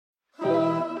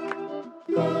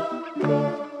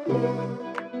Hello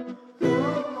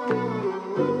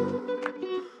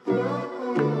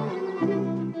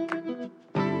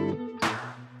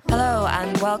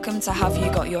and welcome to Have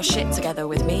You Got Your Shit Together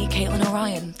with me, Caitlin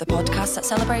O'Ryan, the podcast that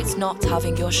celebrates not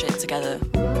having your shit together.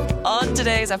 On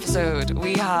today's episode,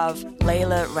 we have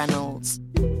Leyla Reynolds.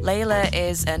 Leyla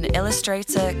is an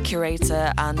illustrator,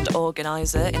 curator and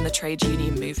organiser in the trade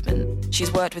union movement.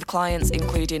 She's worked with clients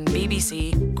including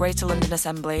BBC, Greater London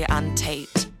Assembly and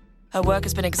Tate. Her work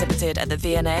has been exhibited at the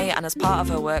V&A, and as part of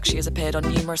her work she has appeared on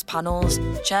numerous panels,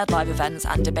 chaired live events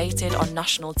and debated on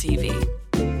national TV.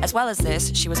 As well as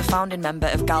this, she was a founding member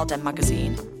of Galdem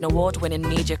magazine, an award-winning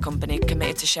media company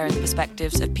committed to sharing the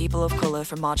perspectives of people of colour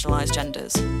from marginalised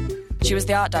genders. She was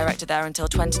the art director there until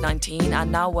 2019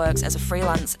 and now works as a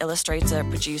freelance illustrator,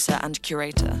 producer and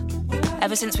curator.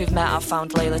 Ever since we've met, I've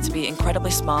found Leyla to be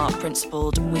incredibly smart,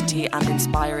 principled, witty and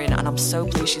inspiring, and I'm so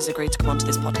pleased she's agreed to come onto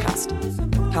this podcast.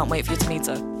 Can't wait for you to meet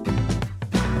her.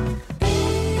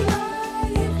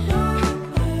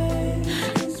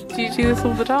 Do you do this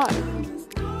all the time?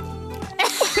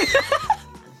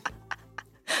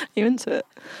 You into it?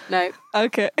 No.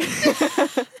 Okay.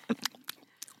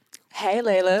 Hey,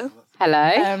 Leyla.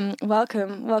 Hello.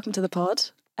 Welcome to the pod.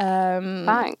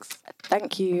 Thanks.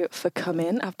 Thank you for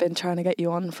coming. I've been trying to get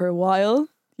you on for a while.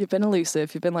 You've been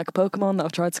elusive. You've been like a Pokemon that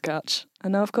I've tried to catch.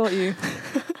 And now I've caught you.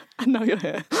 And now you're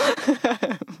here.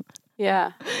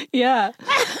 Yeah. Yeah.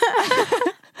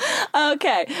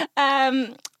 Okay.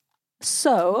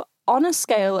 So, on a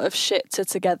scale of shit to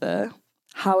together,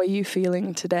 how are you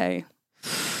feeling today?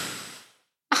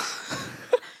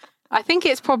 I think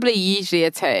it's probably usually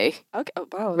a 2. Okay. Oh,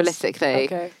 wow. Realistically.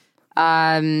 Okay.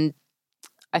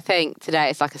 I think today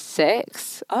it's like a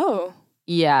 6. Oh.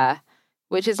 Yeah.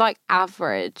 Which is like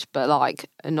average, but like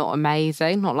not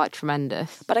amazing, not like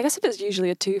tremendous. But I guess if it's usually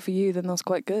a 2 for you, then that's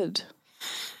quite good.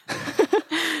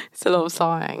 It's a lot of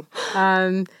sighing.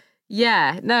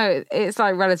 Yeah, no, it's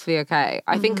like relatively okay.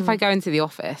 I think if I go into the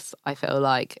office, I feel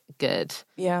like good.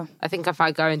 Yeah. I think if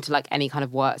I go into like any kind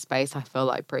of workspace, I feel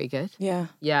like pretty good. Yeah.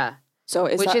 Yeah. So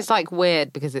Which is like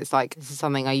weird because it's like, this is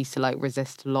something I used to like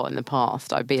resist a lot in the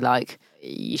past. I'd be like,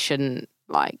 you shouldn't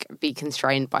like be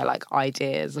constrained by like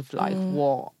ideas of like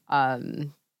what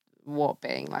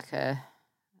being like a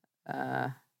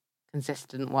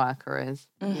consistent worker is,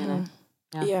 you know?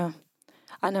 Yeah.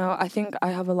 I know. I think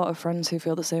I have a lot of friends who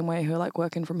feel the same way, who are like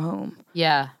working from home.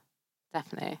 Yeah,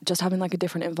 definitely. Just having like a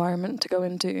different environment to go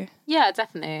into. Yeah,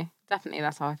 definitely. Definitely,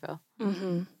 that's how I feel.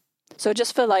 Mm-hmm. So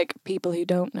just for like people who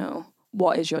don't know,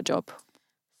 what is your job?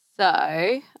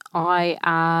 So I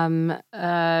am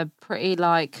pretty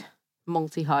like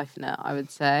multi-hyphenate, I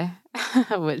would say,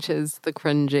 which is the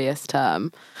cringiest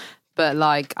term. But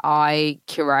like I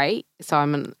curate, so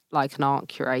I'm an art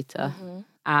curator.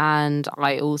 And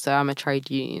I also am a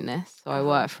trade unionist. So I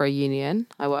work for a union.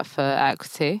 I work for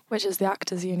Equity. Which is the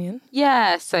Actors Union.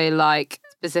 Yeah, so like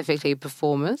specifically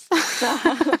performers.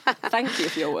 Thank you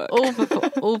for your work.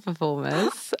 All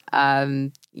performers.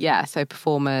 Yeah, so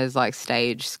performers like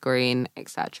stage, screen,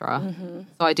 etc.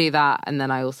 So I do that, and then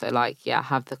I also like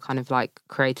have the kind of like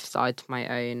creative side to my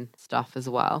own stuff as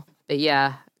well. But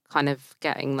yeah, kind of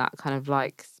getting that kind of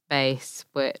like space,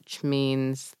 which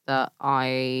means that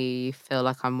I feel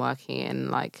like I'm working in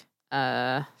like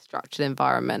a structured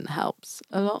environment helps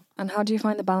a lot. And how do you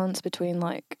find the balance between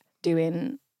like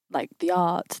doing like the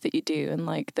art that you do and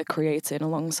like the creating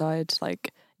alongside,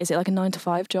 like, is it like a 9 to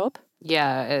 5 job?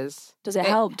 Yeah, it is. Does it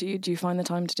help? Do you find the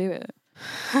time to do it?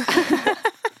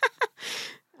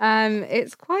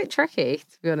 It's quite tricky,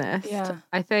 to be honest. Yeah.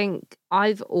 I think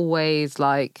I've always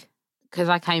like, because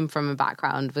I came from a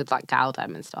background with like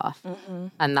Galdem and stuff,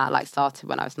 and that like started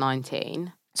when I was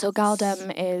 19. So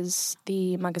Galdem is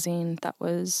the magazine that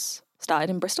was started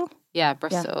in Bristol? Yeah,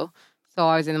 Bristol. Yeah. So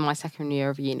I was in my second year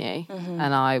of uni,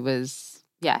 and I was,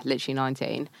 literally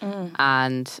 19.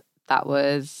 And that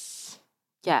was,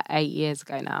 8 years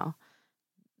ago now.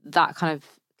 That kind of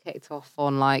kicked off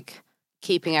on like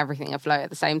keeping everything afloat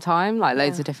at the same time, like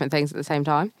loads of different things at the same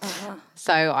time.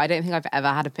 So I don't think I've ever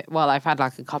had I've had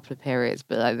like a couple of periods,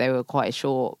 but like, they were quite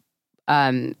short,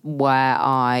 where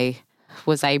I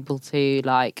was able to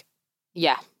like,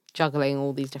 juggling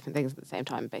all these different things at the same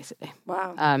time, basically.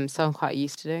 Wow. So I'm quite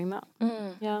used to doing that.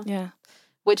 Yeah.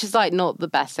 Which is like not the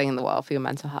best thing in the world for your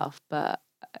mental health, but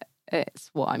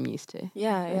it's what I'm used to.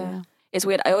 Yeah. It's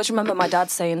weird. I always remember my dad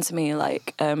saying to me,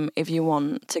 like, if you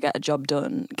want to get a job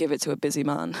done, give it to a busy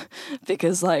man.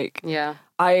 Because, like,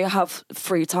 I have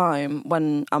free time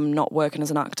when I'm not working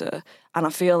as an actor, and I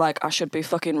feel like I should be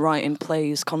fucking writing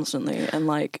plays constantly and,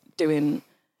 like,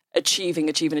 achieving.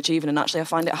 And actually I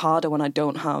find it harder when I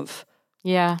don't have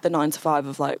Yeah. the 9 to 5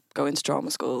 of like going to drama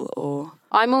school or...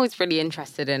 I'm always really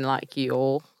interested in like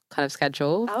your kind of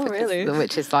schedule. Oh, really?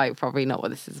 Which is like probably not what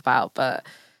this is about, but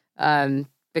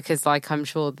because like I'm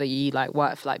sure that you like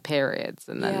work for like periods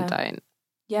and then don't.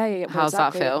 Yeah. How's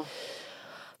that feel?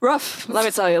 Rough, let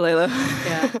me tell you, Leyla.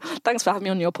 Yeah. Thanks for having me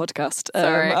on your podcast.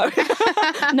 Sorry.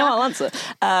 No, I'll answer.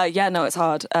 No, it's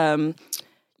hard.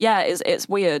 It's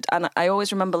weird. And I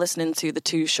always remember listening to the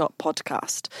Two Shot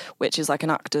podcast, which is like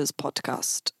an actor's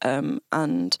podcast. And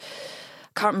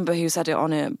I can't remember who said it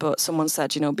on it, but someone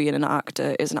said, being an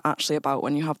actor isn't actually about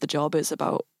when you have the job, it's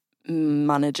about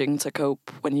managing to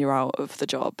cope when you're out of the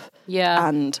job. Yeah.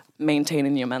 And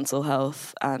maintaining your mental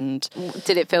health. And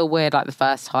did it feel weird like the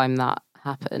first time that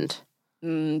happened?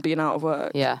 Being out of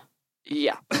work? Yeah.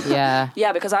 Yeah.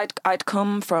 Yeah, because I'd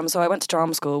come from, so I went to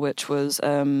drama school, which was,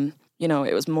 it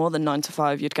was more than 9 to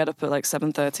 5. You'd get up at like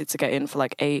 7:30 to get in for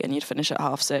like 8 and you'd finish at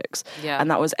 6:30. Yeah. And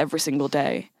that was every single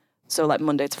day. So like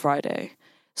Monday to Friday.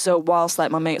 So whilst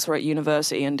like my mates were at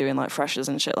university and doing like freshers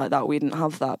and shit like that, we didn't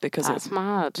have that because that's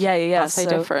mad. Yeah. That's so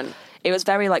different. It was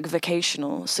very like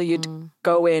vocational. So you'd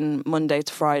go in Monday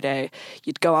to Friday,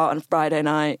 you'd go out on Friday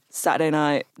night, Saturday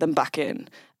night, then back in.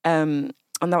 And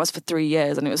that was for 3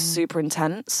 years and it was super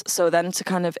intense. So then to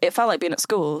kind of, it felt like being at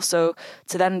school. So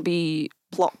to then be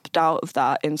plopped out of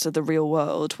that into the real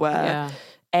world where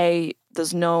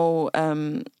there's no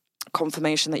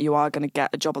confirmation that you are going to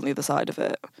get a job on the other side of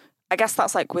it. I guess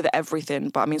that's like with everything,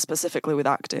 but I mean specifically with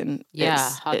acting. Yeah,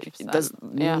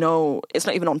 100%. It's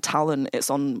not even on talent, it's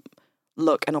on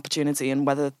luck and opportunity and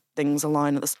whether things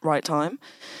align at the right time.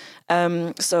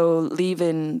 So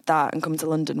leaving that and coming to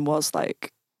London was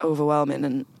like overwhelming,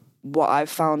 and what I've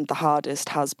found the hardest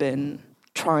has been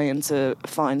trying to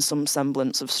find some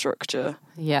semblance of structure.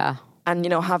 Yeah. And,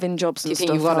 having jobs and stuff.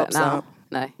 Do you think you've got it now?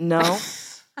 No.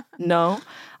 No,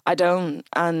 I don't.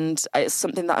 And it's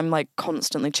something that I'm like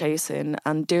constantly chasing.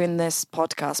 And doing this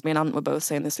podcast, me and Ant were both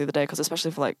saying this the other day, because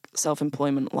especially for like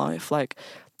self-employment life, like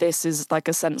this is like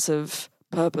a sense of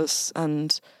purpose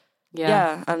and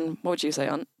and what would you say,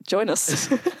 Ant? Join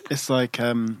us. It's like,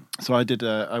 so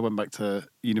I went back to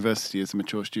university as a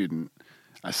mature student.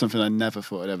 Something I never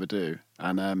thought I'd ever do,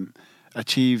 and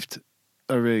achieved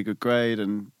a really good grade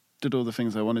and did all the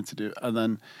things I wanted to do, and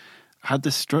then had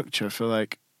this structure for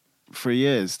like 3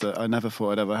 years that I never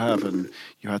thought I'd ever have, and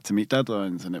you had to meet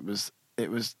deadlines, and it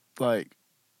was like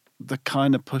the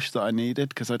kind of push that I needed,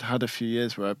 because I'd had a few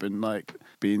years where I've been like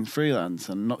being freelance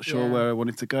and not sure where I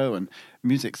wanted to go, and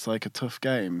music's like a tough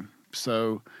game.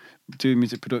 So doing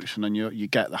music production, and you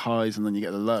get the highs and then you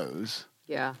get the lows.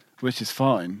 Yeah. Which is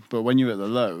fine, but when you're at the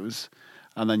lows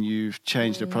and then you've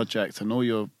changed a project and all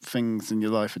your things in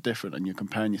your life are different and you're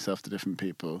comparing yourself to different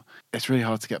people, it's really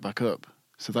hard to get back up.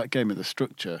 So that gave me the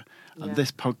structure. And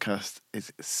this podcast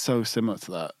is so similar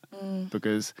to that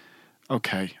because,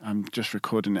 okay, I'm just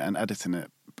recording it and editing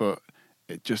it, but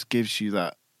it just gives you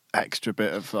that extra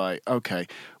bit of like, okay,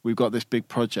 we've got this big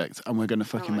project and we're going to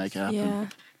fucking make it happen. Yeah.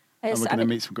 And we're going to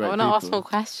meet some great people. I want to ask more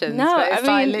questions. No,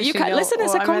 I mean, you can listen.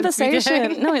 It's a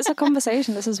conversation. No, it's a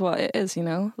conversation. This is what it is.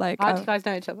 Like, how do you guys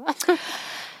know each other?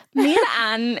 Me and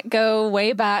Anne go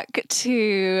way back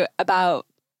to about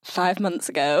 5 months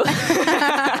ago.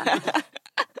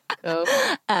 Cool.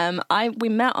 We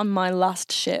met on my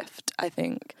last shift, I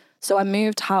think. So I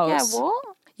moved house. Yeah, what?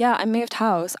 Yeah, I moved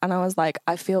house, and I was like,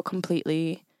 I feel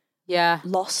completely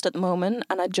lost at the moment,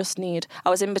 and I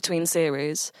was in between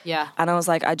series, and I was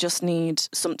like, I just need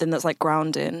something that's like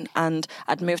grounding, and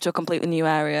I'd moved to a completely new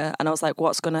area, and I was like,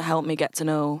 what's going to help me get to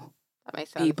know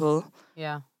people?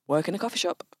 Yeah. Work in a coffee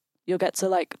shop. You'll get to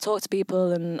like talk to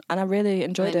people, and I really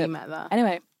enjoyed it. You met that.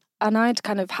 Anyway, and I'd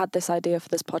kind of had this idea for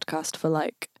this podcast for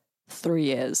like 3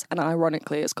 years, and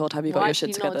ironically it's called Have You Got Your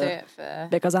Shit Together? Why did you not do it for...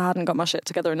 Because I hadn't got my shit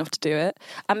together enough to do it,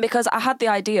 and because I had the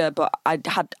idea but I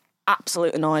had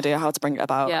absolutely no idea how to bring it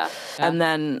about. And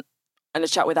then in a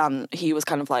chat with Anne, he was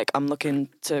kind of like, I'm looking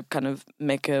to kind of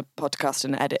make a podcast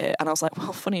and edit it, and I was like,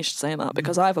 well, funny you should say that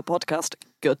because I have a podcast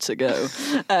good to go.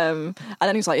 And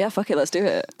then he's like, yeah, fuck it, let's do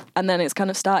it. And then it's kind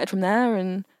of started from there,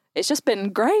 and it's just been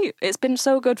great. It's been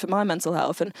so good for my mental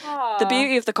health. And the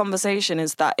beauty of the conversation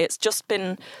is that it's just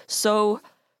been so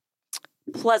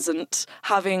pleasant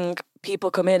having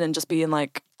people come in and just being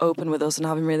like open with us and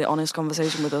having really honest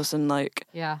conversation with us, and like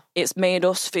it's made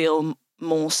us feel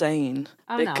more sane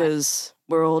because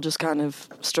we're all just kind of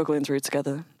struggling through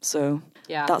together. So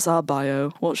that's our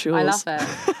bio. What's yours? I love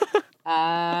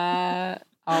it.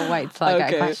 I'll wait till I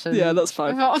get a question. Yeah, that's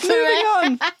fine. Moving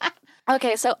on.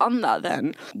 Okay, so on that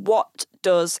then, what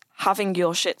does having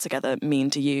your shit together mean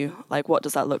to you? Like, what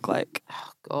does that look like?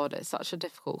 Oh God, it's such a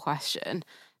difficult question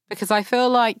Because I feel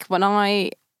like when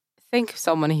I think of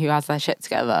someone who has their shit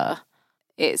together,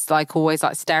 it's like always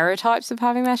like stereotypes of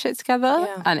having their shit together.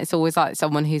 Yeah. And it's always like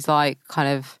someone who's like kind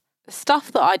of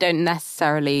stuff that I don't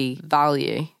necessarily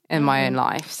value in my own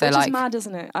life. So Which like, is mad,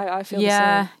 isn't it? I feel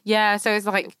yeah, the same. yeah. So it's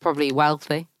like probably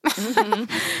wealthy,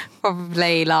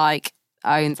 probably like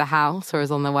owns a house or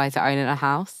is on their way to owning a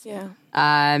house. Yeah.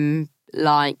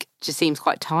 Like just seems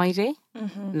quite tidy,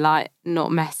 like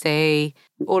not messy,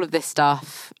 all of this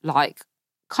stuff, like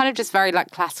kind of just very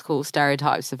like classical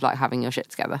stereotypes of like having your shit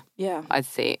together. Yeah. I'd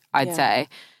say.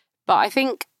 But I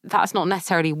think that's not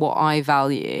necessarily what I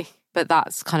value, but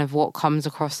that's kind of what comes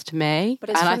across to me. But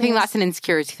it's and I funny think is- that's an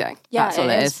insecurity thing. Yeah, That's all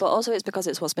it is. But also it's because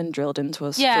it's what's been drilled into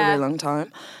us for a Yeah. really long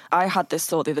time. I had this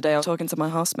thought the other day. I was talking to my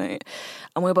housemate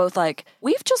and we were both like,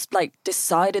 we've just like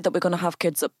decided that we're going to have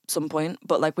kids at some point,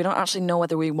 but like we don't actually know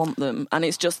whether we want them. And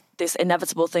it's just this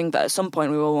inevitable thing that at some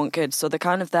point we will want kids. So they're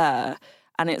kind of there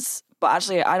and but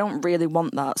actually I don't really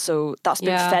want that. So that's been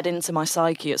Yeah. fed into my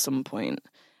psyche at some point.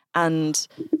 And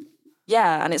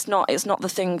yeah, and it's not the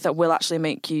thing that will actually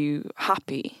make you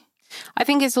happy. I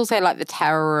think it's also like the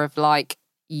terror of like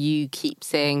you keep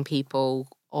seeing people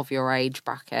of your age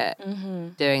bracket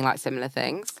doing like similar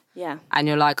things. Yeah. And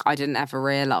you're like, I didn't ever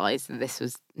realise that this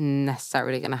was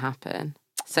necessarily going to happen.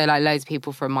 So like loads of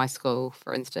people from my school,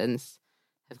 for instance,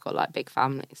 have got like big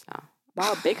families now.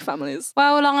 Wow, big families.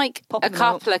 Well, like Popping a them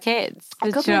couple of kids. A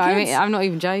Do couple you know of what I mean? kids? I'm not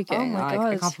even joking. Oh my like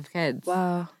God. a couple of kids.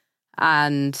 Wow.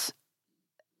 And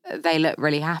they look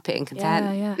really happy and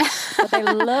content. Yeah. But they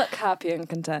look happy and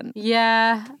content.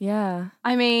 Yeah. Yeah.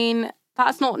 I mean,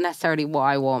 that's not necessarily what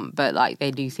I want, but like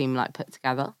they do seem like put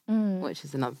together, which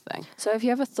is another thing. So have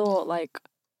you ever thought like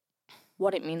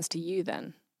what it means to you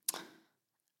then?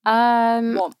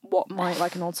 Um, What might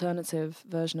like an alternative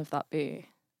version of that be?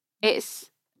 It's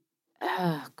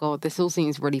God, this all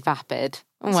seems really vapid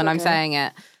It's when I'm okay. saying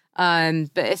it.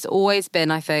 But it's always been,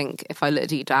 I think, if I look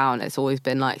deep down, it's always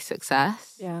been like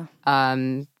success. Yeah.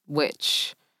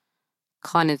 Which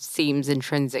kind of seems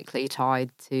intrinsically tied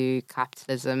to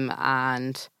capitalism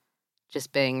and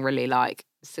just being really like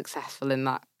successful in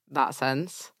that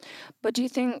sense. But do you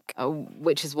think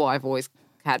Which is what I've always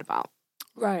cared about.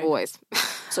 right Always.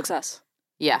 success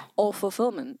Yeah. or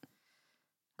fulfillment?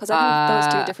 Because I think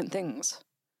those two are different things.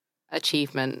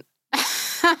 Achievement.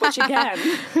 Which again,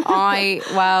 I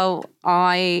was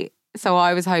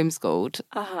homeschooled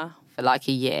for like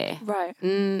a year. right.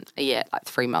 A year, like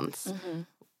 3 months. Mm-hmm.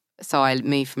 So I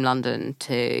moved from London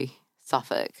to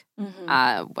Suffolk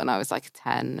when I was like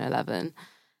 10, 11.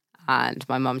 And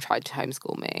my mum tried to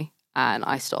homeschool me and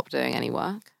I stopped doing any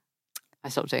work. I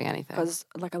stopped doing anything. Because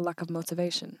like a lack of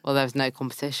motivation. Well, there was no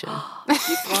competition You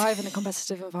thrive in a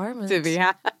competitive environment. to be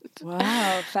had.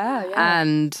 Wow, fair, yeah.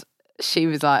 And she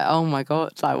was like, oh my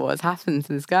God, like what's happened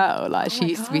to this girl? Like Oh she my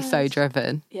used to be so God.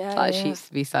 driven. Yeah, Like yeah. she used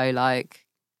to be so like,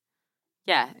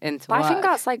 into But work. I think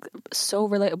that's like so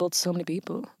relatable to so many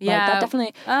people. Like, Yeah. that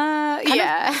definitely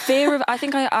kind of fear of. I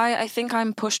think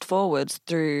I'm pushed forward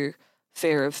through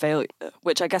fear of failure,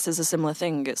 which I guess is a similar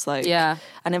thing. It's like Yeah.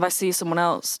 and if I see someone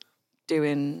else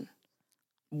doing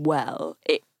well,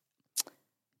 it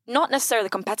not necessarily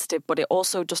competitive, but it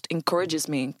also just encourages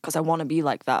me because I want to be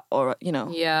like that, or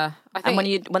Yeah. I think,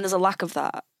 And when there's a lack of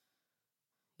that,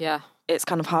 yeah. it's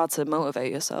kind of hard to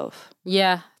motivate yourself.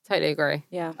 Yeah, totally agree.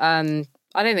 Yeah.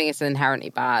 I don't think it's inherently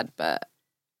bad, but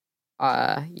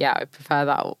yeah, I prefer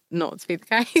that not to be the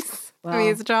case for me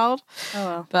Wow. as a child.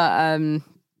 Oh well.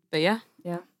 But yeah.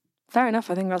 Yeah. Fair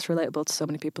enough. I think that's relatable to so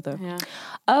many people, though. Yeah.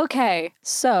 Okay,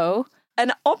 so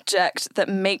an object that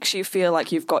makes you feel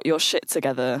like you've got your shit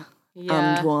together.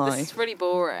 Yeah. And why? This is really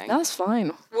boring. That's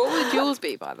fine. What would yours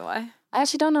be, by the way? I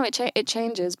actually don't know. It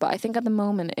changes, but I think at the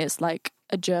moment it's like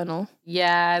a journal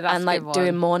Yeah, that's and a like good one.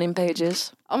 doing morning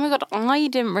pages. Oh my God, I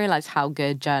didn't realise how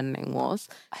good journaling was.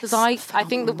 Because I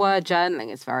think the word journaling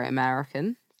is very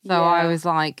American. So Yeah. I was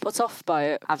like, Put off by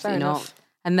it. absolutely Fair not. enough.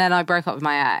 And then I broke up with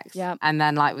my ex. Yeah. And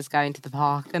then like was going to the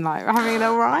park and like having a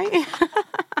little write.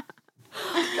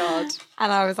 God.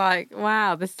 And I was like,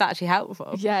 wow, this is actually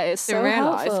helpful. Yeah, it's so Didn't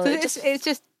realise. helpful. 'Cause it's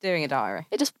just doing a diary.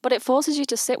 But it forces you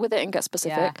to sit with it and get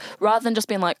specific, rather than just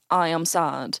being like, I am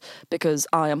sad because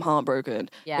I am heartbroken.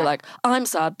 Yeah. You're like, I'm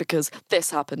sad because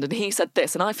this happened and he said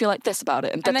this and I feel like this about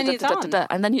it and, And then you're done.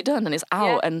 and then you're done and it's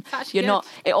out Yeah, and it's actually you're not.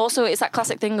 It's that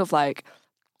classic thing of like,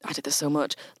 I did this so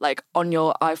much. Like on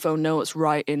your iPhone notes,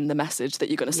 write in the message that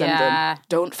you're going to send Yeah. them.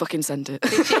 Don't fucking send it.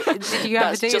 Did you ever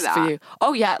That's do just that? for you.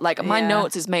 Oh yeah, like my Yeah.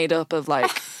 notes is made up of like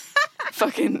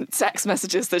fucking text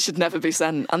messages that should never be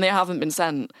sent, and they haven't been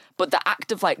sent. But the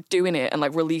act of like doing it and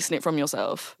like releasing it from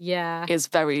yourself Yeah. is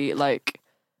very like,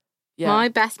 Yeah. My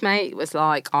best mate was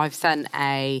like, I've sent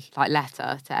a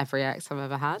letter to every ex I've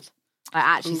ever had. I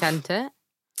actually sent it.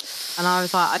 And I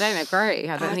was like, I don't agree.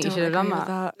 I don't think you should have done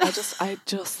that. I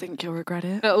just think you'll regret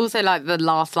it. But also, like, the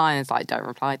last line is like, don't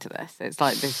reply to this. It's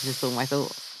like, this is just all my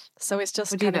thoughts. So it's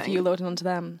just What do you kind of think? you loading onto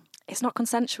them. It's not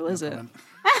consensual, is it? comment.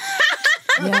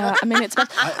 Yeah, I mean,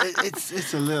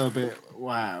 It's a little bit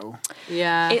wow.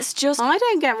 Yeah. it's just... I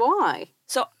don't get why.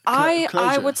 So I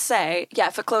Closure. would say, yeah,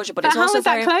 for closure, but But it's how also is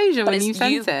that closure when it's you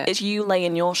sent it? It's you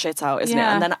laying your shit out, isn't it?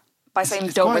 Yeah. And then by saying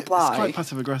It's don't quite, reply. It's quite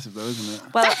passive aggressive though, isn't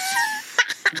it? Well,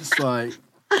 It's like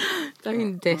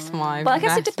Don't diss my I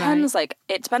guess it best depends. mate. Like,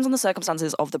 it depends on the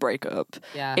circumstances of the breakup.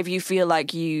 Yeah. If you feel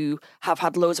like you have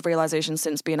had loads of realizations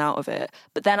since being out of it,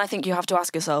 but then I think you have to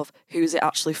ask yourself, who's it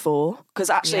actually for? Because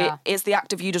actually, Yeah. is the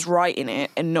act of you just writing it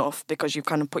enough because you've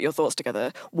kind of put your thoughts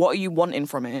together? What are you wanting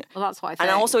from it? Well, that's what I think.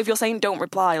 And also, if you're saying don't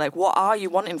reply, like, what are you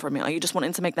wanting from it? Are you just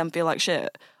wanting to make them feel like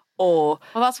shit? Or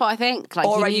Well, that's what I think. Like,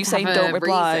 are need you to saying have a don't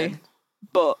reply, reason.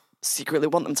 but secretly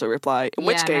want them to reply? In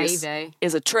which Yeah, case, maybe.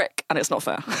 is a trick and it's not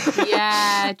fair.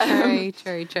 Yeah, true.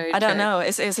 I don't know.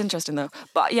 It's interesting though.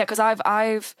 But yeah, because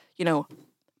I've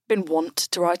been want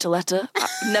to write a letter. I've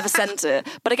never sent it.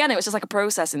 But again, it was just like a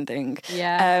processing thing.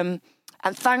 Yeah.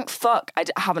 And thank fuck I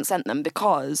haven't sent them,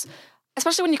 because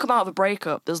especially when you come out of a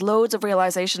breakup, there's loads of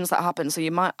realizations that happen. So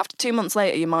you might, after 2 months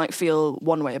later, you might feel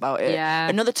one way about it. Yeah.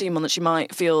 Another 2 months, you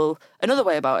might feel another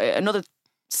way about it. Another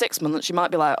 6 months, you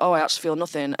might be like, oh, I actually feel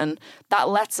nothing. And that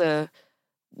letter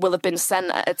will have been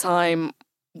sent at a time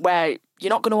where you're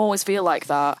not going to always feel like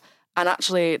that. And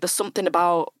actually, there's something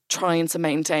about trying to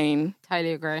maintain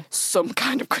Totally agree. some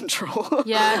kind of control.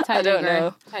 Yeah, totally I don't agree.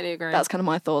 know. Totally agree. That's kind of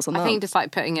my thoughts on that. I think just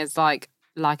like putting as like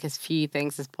as few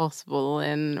things as possible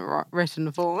in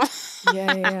written form.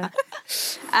 Yeah.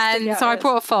 And Yeah, so I it's-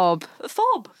 brought a fob.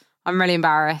 Fob. I'm really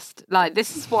embarrassed. Like,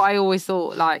 this is what I always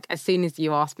thought, like, as soon as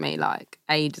you asked me, like,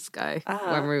 ages ago,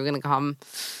 when we were going to come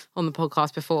on the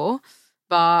podcast before.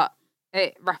 But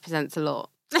it represents a lot.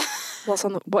 What's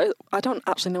on the... I don't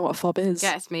actually know what a fob is.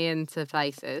 Gets me into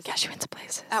places. Gets you into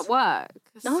places. At work.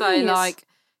 So, Nice. like,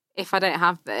 if I don't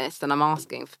have this, then I'm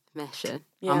asking for permission.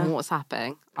 Yeah. I'm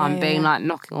WhatsApping. I'm Yeah, being, yeah. like,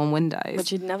 knocking on windows.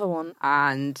 Which you'd never want.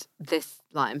 And this,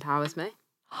 like, empowers me.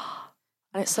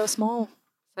 And it's so small.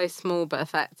 So small but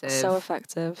effective. So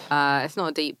effective. It's not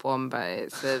a deep one, but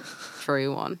it's a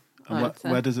true one. I would say.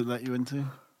 where does it let you into?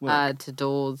 Work? To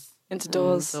doors. Into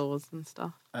doors. Doors and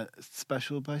stuff.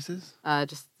 Special places?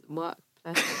 Just work.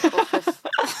 Office.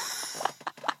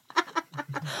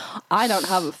 I don't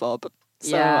have a fob,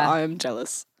 so Yeah. I am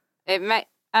jealous. It may.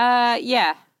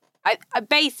 Yeah. I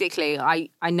basically I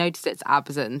notice its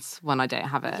absence when I don't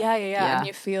have it. Yeah. And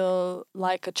you feel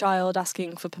like a child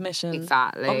asking for permission.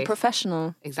 Exactly.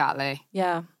 Unprofessional. Exactly.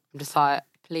 Yeah. I'm just like,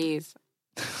 please,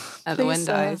 at the Please,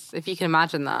 windows. If you can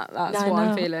imagine that, that's Yeah, I what I'm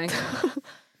know. feeling.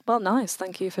 Well, nice.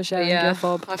 Thank you for sharing Yeah, your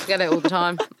fob. I forget it all the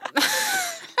time.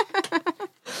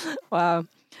 Wow.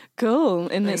 Cool.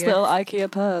 In this There you go. little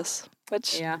IKEA purse,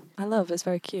 which Yeah. I love. It's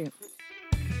very cute.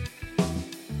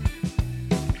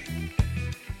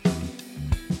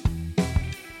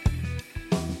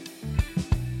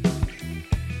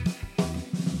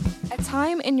 A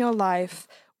time in your life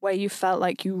where you felt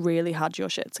like you really had your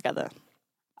shit together.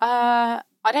 I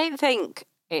don't think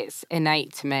it's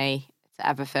innate to me to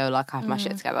ever feel like I have my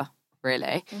shit together,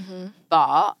 really.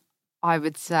 But I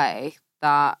would say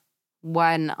that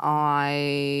when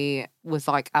I was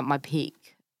like at my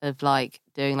peak of like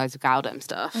doing loads of Galdem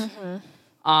stuff,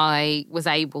 I was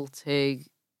able to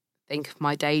think of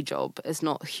my day job as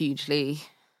not hugely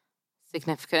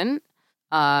significant,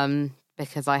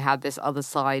 because I had this other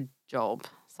side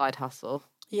hustle,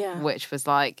 Yeah. which was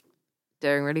like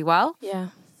doing really well. Yeah.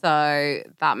 So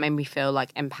that made me feel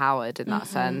like empowered in that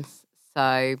sense.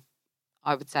 So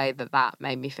I would say that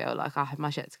made me feel like I had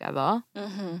my shit together. Yeah,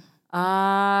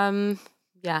 that's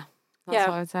Yeah.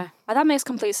 what I would say. That makes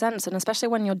complete sense. And especially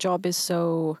when your job is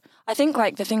so... I think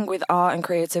like the thing with art and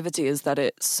creativity is that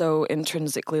it's so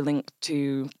intrinsically linked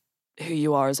to who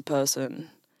you are as a person.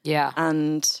 Yeah.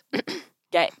 And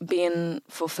being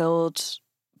fulfilled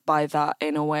by that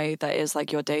in a way that is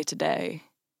like your day to day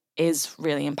is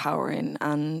really empowering.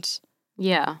 And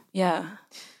Yeah. yeah.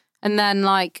 And then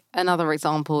like another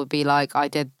example would be like I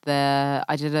did an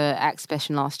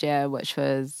exhibition last year, which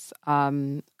was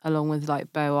along with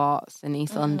like Beau Arts in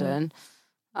East London.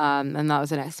 And that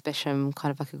was an exhibition,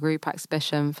 kind of like a group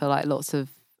exhibition for like lots of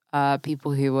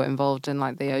people who were involved in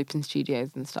like the open studios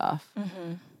and stuff.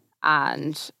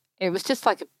 And it was just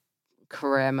like a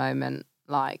career moment.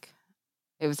 Like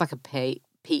it was like a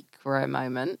peak career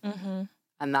moment.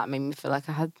 And that made me feel like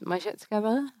I had my shit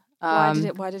together.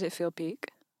 Why did it feel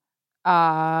peak?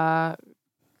 Because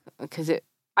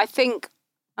I think,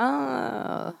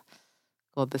 God,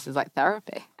 this is like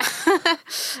therapy.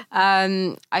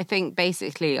 I think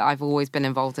basically I've always been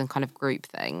involved in kind of group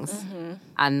things,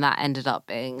 and that ended up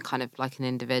being kind of like an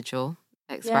individual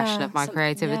expression of my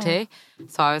creativity.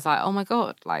 So I was like, oh my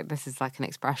God, like this is like an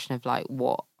expression of like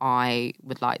what I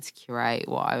would like to curate,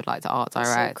 what I would like to art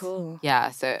direct. So cool.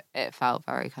 Yeah, so it felt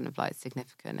very kind of like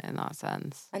significant in that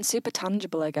sense. And super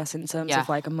tangible, I guess, in terms of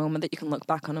like a moment that you can look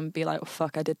back on and be like, oh,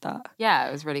 fuck, I did that. Yeah,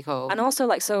 it was really cool. And also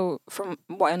like, so from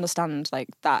what I understand, like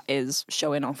that is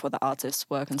showing off other artists'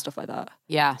 work and stuff like that.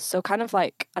 Yeah. So kind of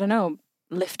like, I don't know,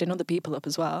 lifting other people up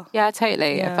as well. Yeah,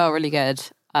 totally. It felt really good.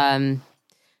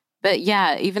 But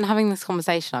yeah, even having this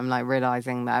conversation, I'm like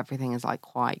realising that everything is like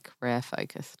quite career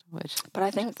focused, which... But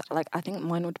I think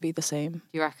mine would be the same. Do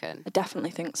you reckon? I definitely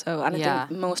think so. And I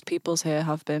think most people's here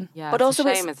have been. Yeah, but it's also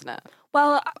a shame, isn't it?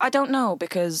 Well, I don't know,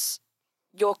 because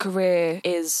your career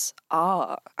is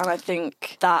art. And I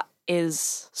think that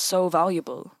is so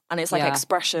valuable. And it's like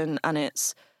expression, and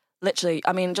it's literally,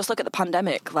 I mean, just look at the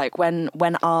pandemic. Like when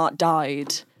art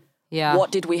died... Yeah.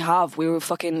 What did we have? We were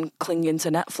fucking clinging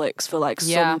to Netflix for like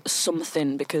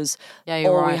something, because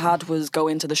all we had was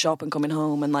going to the shop and coming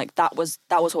home, and like that was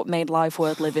what made life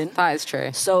worth living. That is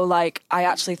true. So like I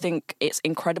actually think it's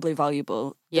incredibly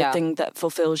valuable. The thing that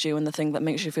fulfills you and the thing that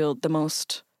makes you feel the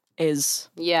most is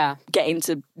getting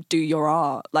to do your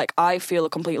art. Like I feel a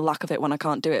complete lack of it when I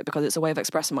can't do it, because it's a way of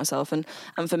expressing myself, and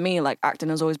for me like acting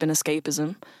has always been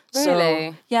escapism.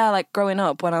 Really? So yeah, like growing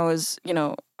up when I was, you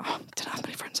know, didn't have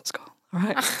many friends at school.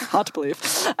 Right, hard to believe.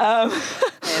 It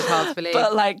is hard to believe.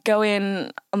 But like going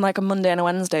on like a Monday and a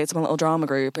Wednesday to my little drama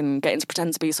group and getting to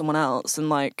pretend to be someone else, and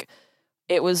like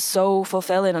it was so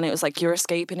fulfilling, and it was like you're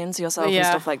escaping into yourself and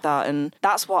stuff like that, and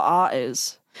that's what art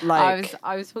is. Like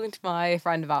I was talking to my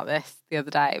friend about this the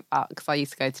other day, because I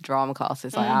used to go to drama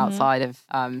classes like outside of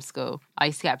school. I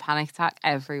used to get a panic attack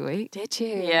every week. Did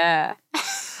you? Yeah.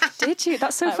 Did you?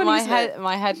 That's so funny.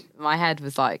 My head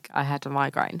was like I had a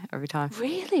migraine every time.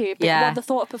 Really? Yeah. What, the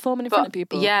thought of performing in front of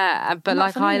people? Yeah, but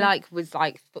like funny. I like was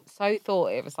like so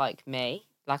thought it was like me.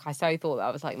 Like I so thought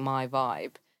that was like my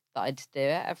vibe that I'd do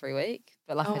it every week.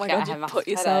 But like, oh my God, you put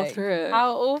yourself headache. through it.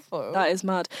 How awful. That is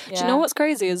mad. Yeah. Do you know what's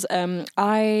crazy is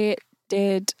I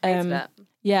did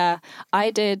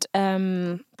I did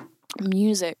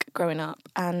music growing up,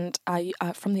 and I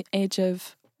from the age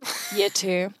of year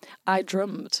 2 I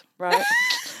drummed, right?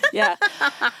 Yeah.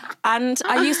 And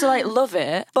I used to like love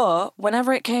it, but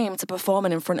whenever it came to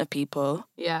performing in front of people,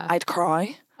 I'd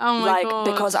cry. Oh my God.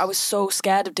 Because I was so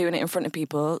scared of doing it in front of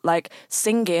people. Like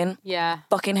singing. Yeah.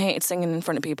 Fucking hated singing in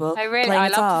front of people. I really, I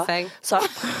love to sing. So,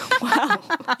 wow,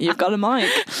 you've got a mic.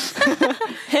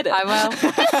 Hit it. I will.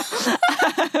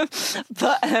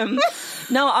 But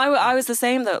no, I was the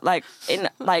same though. Like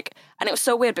and it was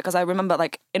so weird, because I remember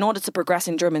like in order to progress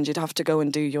in drumming, you'd have to go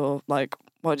and do your like,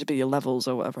 what would it be, your levels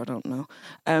or whatever, I don't know.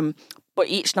 But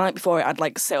each night before it, I'd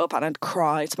like sit up and I'd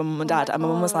cry to my mum and dad. And my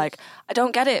mum was like, I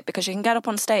don't get it, because you can get up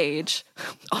on stage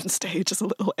as a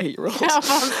little 8-year-old.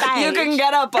 You can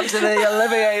get up onto the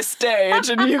Olivier stage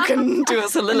and you can do a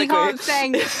soliloquy. You can't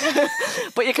sing.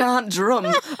 But you can't drum a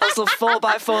little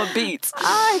 4x4 beat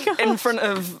in front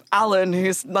of Alan,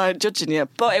 who's like judging you.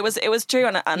 But it was true,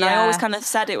 and I always kind of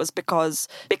said it was because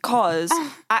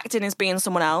acting is being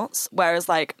someone else, whereas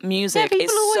like music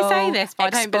is so always say this, but I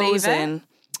don't believe it.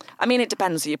 I mean, it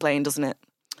depends who you're playing, doesn't it?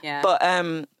 Yeah. But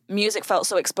music felt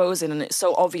so exposing, and it's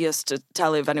so obvious to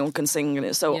tell if anyone can sing, and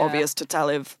it's so obvious to tell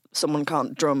if someone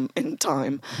can't drum in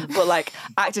time. But like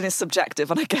acting is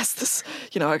subjective, and I guess this,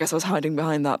 I guess I was hiding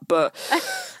behind that. But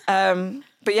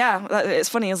yeah, it's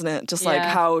funny, isn't it? Just like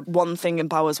how one thing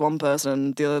empowers one person,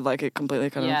 and the other, like, it completely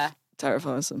kind of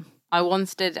terrifies them. I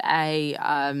once did I'd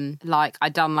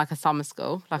done like a summer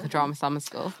school, like a drama summer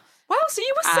school. Wow, so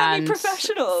you were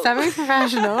semi-professional.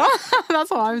 Semi-professional. That's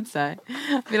what I would say.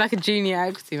 I'd be like a junior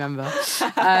equity member.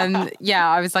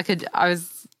 I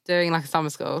was doing like a summer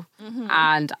school,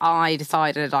 and I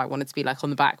decided I wanted to be like on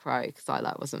the back row, because I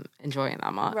like wasn't enjoying it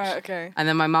that much. Right, okay. And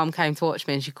then my mum came to watch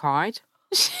me, and she cried.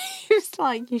 She was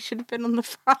like, "You should have been on the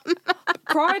front."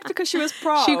 Cried because she was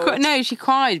proud? She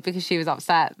cried because she was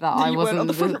upset that I wasn't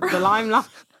the limelight.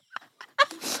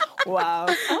 Wow.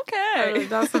 Okay.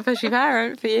 That's a pushy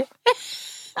parent for you.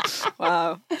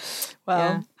 Wow.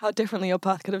 Well, how differently your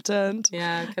path could have turned.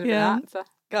 Yeah, could have been that.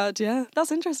 God, yeah.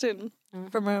 That's interesting.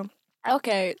 From real.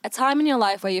 Okay, a time in your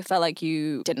life where you felt like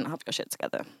you didn't have your shit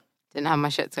together. Didn't have my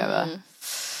shit together.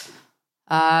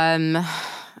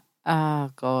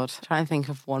 Oh God, trying to think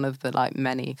of one of the like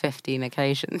many 15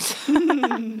 occasions.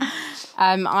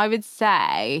 I would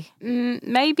say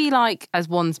maybe like as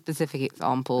one specific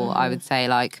example, I would say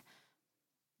like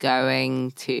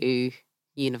going to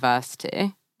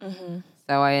university. So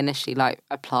I initially like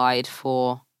applied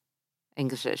for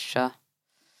English literature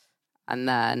and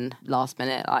then last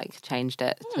minute like changed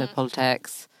it to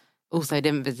politics. Also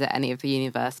didn't visit any of the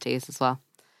universities as well.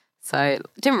 So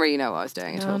didn't really know what I was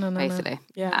doing at all, basically.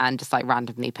 Yeah. And just like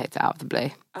randomly picked it out of the blue.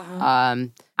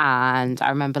 And I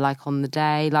remember like on the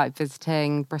day, like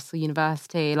visiting Bristol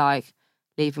University, like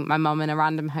leaving my mum in a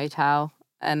random hotel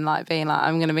and like being like,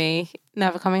 I'm going to be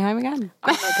never coming home again.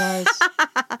 Oh my gosh.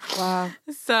 Wow.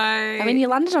 So I mean, you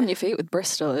landed on your feet with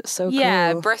Bristol. It's so cool.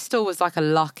 Yeah, Bristol was like a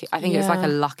lucky, I think it was like a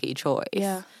lucky choice.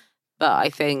 Yeah. But I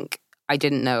think I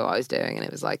didn't know what I was doing and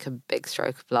it was like a big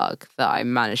stroke of luck that I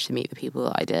managed to meet the people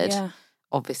that I did. Yeah.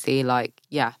 Obviously, like,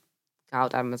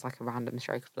 Galdem was like a random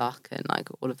stroke of luck and like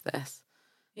all of this.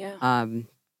 Yeah.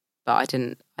 But I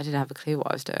didn't have a clue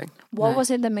what I was doing. What was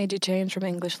it that made you change from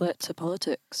English lit to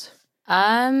politics?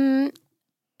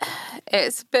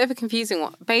 It's a bit of a confusing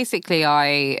one. Basically,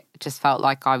 I just felt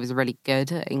like I was really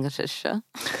good at English literature.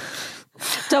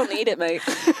 Don't need it, mate.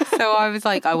 So I was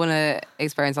like, I want to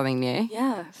experience something new.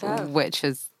 Yeah, fair. Which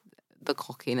is the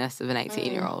cockiness of an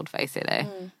 18-year-old, basically.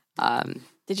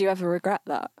 Did you ever regret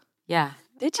that? Yeah.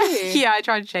 Did you? Yeah, I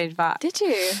tried to change back. Did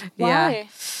you? Why?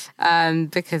 Yeah.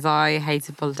 Because I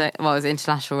hated politics. Well, it was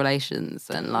international relations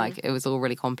and like it was all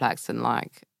really complex and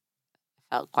like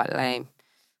felt quite lame.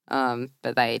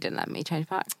 But they didn't let me change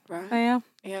back. Right. So yeah.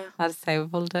 Yeah. I had to stay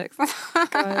with politics.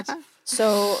 God.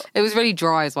 So it was really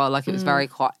dry as well. Like it was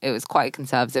it was quite a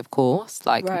conservative course.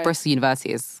 Like Bristol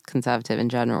University is conservative in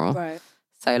general. Right.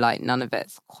 So like none of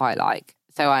it's quite like.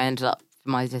 So I ended up for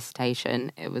my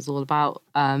dissertation. It was all about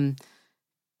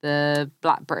the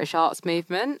Black British arts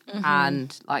movement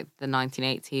and like the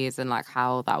 1980s and like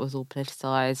how that was all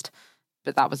politicized.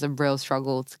 But that was a real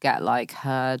struggle to get like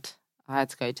heard. I had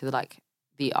to go to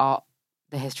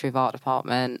the history of art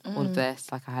department. All of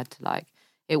this. Like I had to like.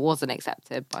 It wasn't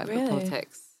accepted by the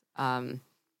politics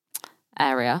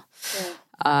area.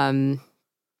 Yeah.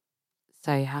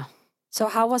 So yeah. So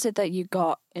how was it that you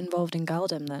got involved in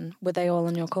Galdem then? Were they all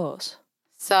on your course?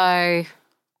 So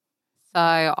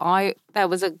there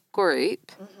was a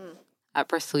group at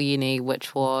Bristol Uni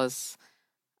which was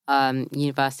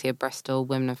University of Bristol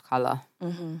Women of Colour.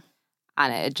 And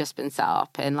it had just been set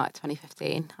up in like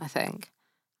 2015, I think.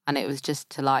 And it was just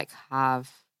to like have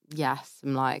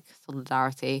some like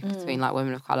solidarity between like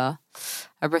women of colour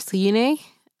at Bristol Uni,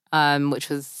 which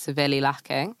was severely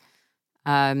lacking.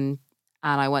 And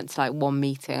I went to like one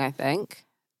meeting, I think.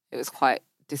 It was quite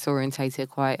disorientated,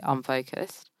 quite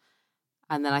unfocused.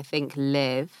 And then I think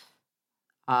Liv,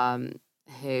 who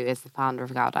is the founder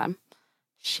of Galdem,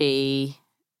 she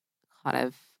kind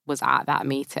of was at that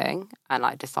meeting and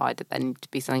like decided there needed to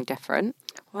be something different.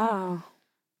 Wow.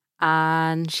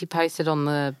 And she posted on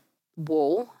the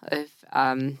wall of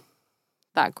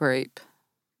that group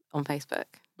on Facebook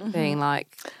being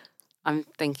like, I'm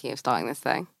thinking of starting this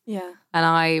thing. Yeah. And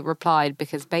I replied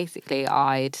because basically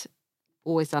I'd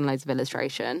always done loads of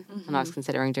illustration and I was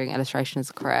considering doing illustration as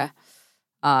a career.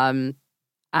 And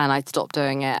I'd stopped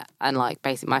doing it and like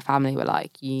basically my family were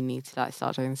like, you need to like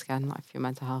start doing this again, like for your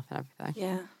mental health and everything.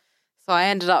 Yeah. So I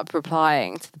ended up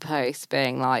replying to the post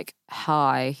being like,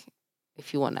 hi,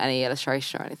 if you want any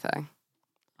illustration or anything,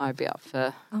 I'd be up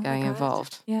for getting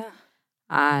involved. Yeah.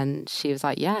 And she was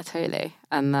like, yeah, totally.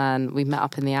 And then we met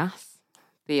up in the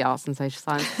Arts and Social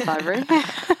Sciences Library.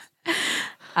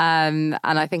 And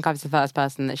I think I was the first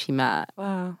person that she met.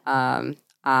 Wow.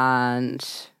 And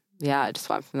yeah, I just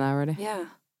went from there really. Yeah.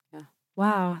 Yeah.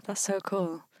 Wow, that's so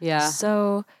cool. Yeah.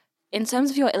 So in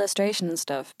terms of your illustration and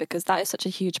stuff, because that is such a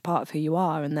huge part of who you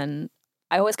are, and then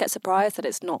I always get surprised that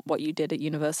it's not what you did at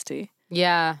university.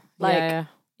 Yeah. Like,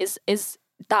 is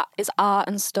art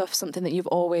and stuff something that you've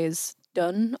always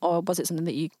done, or was it something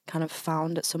that you kind of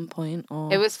found at some point?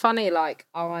 Or it was funny, like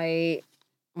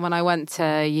when I went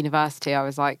to university, I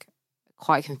was like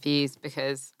quite confused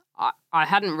because I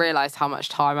hadn't realised how much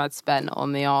time I'd spent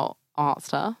on the art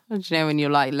stuff. Do you know when you're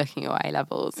like looking at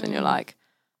A-levels and you're like,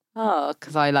 oh,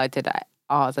 because I like did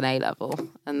art as an A-level,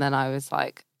 and then I was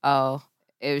like, oh,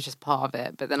 it was just part of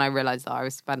it. But then I realised that I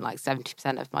was spent like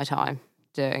 70% of my time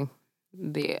doing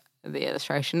the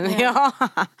illustration and the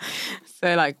art.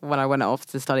 So like when I went off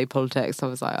to study politics, I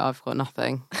was like, oh, I've got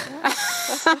nothing.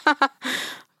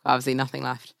 Obviously nothing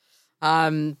left.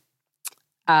 So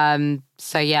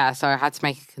I had to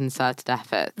make a concerted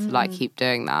effort to like keep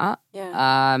doing that.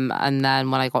 Yeah. And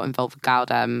then when I got involved with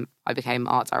Galdem, I became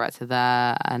art director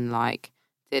there and like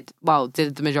did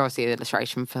the majority of the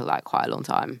illustration for like quite a long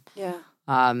time. Yeah.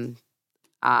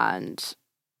 And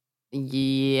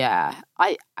yeah,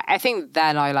 I think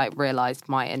then I like realised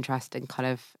my interest in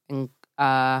kind of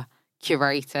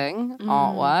curating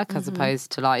artwork as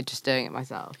opposed to like just doing it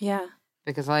myself. Yeah.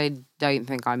 Because I don't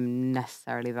think I'm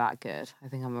necessarily that good. I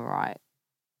think I'm all right.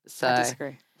 So I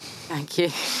disagree. Thank you.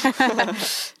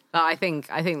 But I think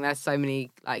there's so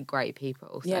many like great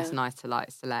people. So it's nice to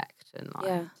like select and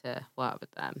like to work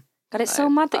with them. God, it's so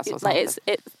mad that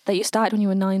that you started when you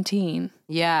were 19.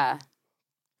 Yeah.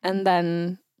 And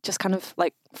then just kind of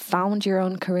like found your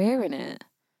own career in it.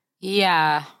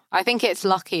 Yeah. I think it's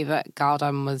lucky that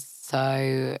Gardam was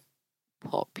so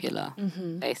popular,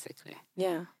 basically.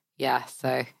 Yeah. Yeah,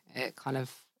 so it kind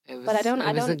of it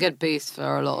was a good boost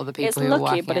for a lot of the people who were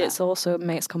working. It's lucky, but it also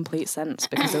makes complete sense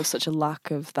because there was such a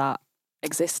lack of that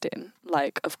existing.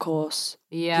 Like, of course,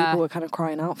 people were kind of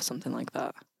crying out for something like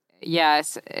that. Yeah,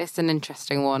 it's an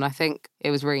interesting one. I think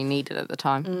it was really needed at the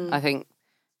time. I think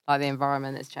like the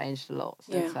environment has changed a lot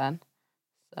since then.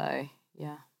 So,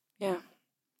 yeah. Yeah.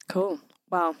 Cool.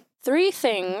 Wow. 3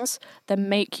 things that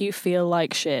make you feel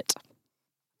like shit.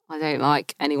 I don't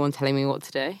like anyone telling me what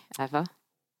to do, ever.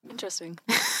 Interesting.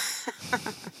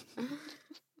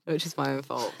 Which is my own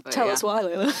fault. Tell us why,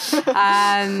 Leyla.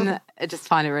 I just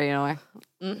find it really annoying.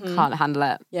 Can't handle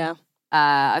it. Yeah.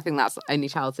 I think that's only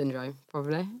child syndrome,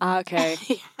 probably. Okay.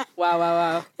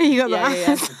 Wow. You got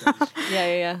that?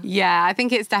 Yeah. Yeah, I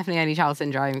think it's definitely only child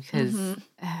syndrome because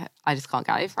I just can't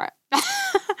get over it.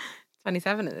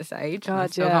 27 at this age. God, I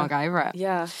still can't get over it.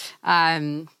 Yeah.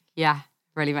 Yeah,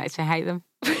 really makes me hate them.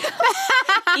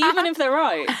 Even if they're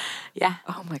right? Yeah.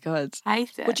 Oh my God. I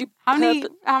hate it. Would you how many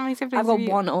siblings I've got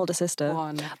one older sister.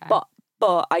 One, okay.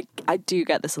 But I do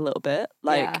get this a little bit.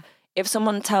 Like, if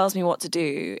someone tells me what to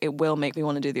do, it will make me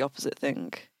want to do the opposite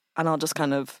thing. And I'll just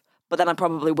kind of, but then I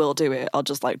probably will do it. I'll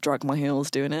just like drag my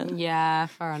heels doing it. Yeah,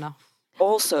 fair enough.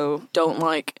 Also, don't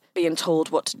like being told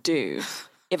what to do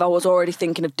if I was already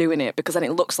thinking of doing it, because then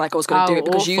it looks like I was going to do it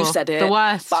because you said it. The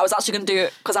worst. But I was actually going to do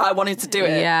it because I wanted to do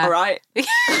it. Yeah. All right?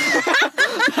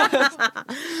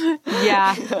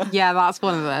 Yeah, that's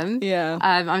one of them. Yeah.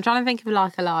 I'm trying to think of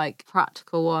a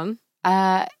practical one.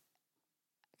 Okay,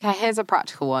 here's a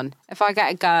practical one. If I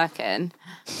get a gherkin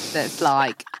that's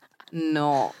like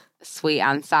not sweet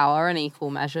and sour in equal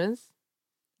measures,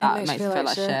 that makes me feel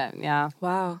like shit. Yeah.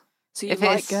 Wow. So you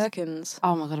like gherkins?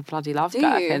 Oh my God, I bloody love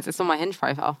gherkins. It's on my Hinge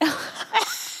profile.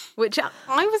 Which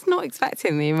I was not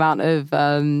expecting the amount of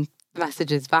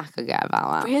messages back I get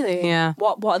about that. Really? Yeah.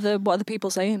 What are the people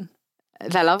saying?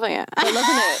 They're loving it. They're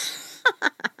loving it.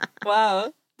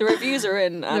 Wow. The reviews are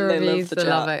in and they love the chat.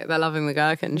 Love it. They're loving the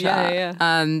gherkin chat.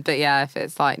 Yeah. But yeah, if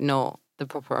it's like not the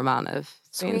proper amount of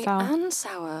sweet and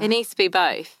sour. It needs to be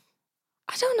both.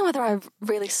 I don't know whether I've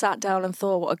really sat down and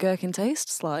thought what a gherkin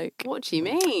tastes like. What do you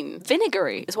mean?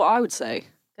 Vinegary is what I would say.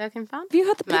 Gherkin fan? Have you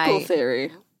heard the pickle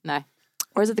theory? No.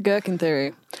 Or is it the gherkin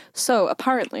theory? So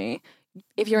apparently,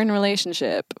 if you're in a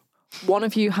relationship, one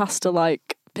of you has to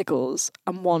like pickles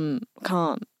and one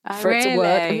can't. For it to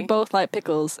work, if you both like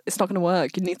pickles, it's not going to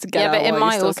work. You need to get out. Yeah, but it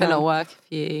might also not work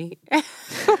if you...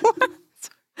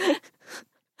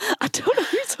 I don't know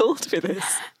who told me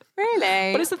this.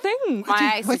 Really? But it's the thing.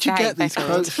 Where'd you get these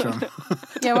quotes from?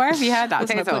 Yeah, where have you heard that?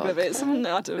 TikTok?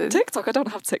 TikTok. I don't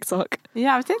have TikTok. You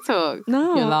have TikTok?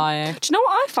 No. You're lying. Do you know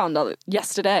what I found out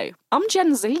yesterday? I'm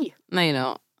Gen Z. No, you're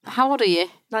not. How old are you?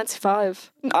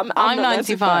 95. I'm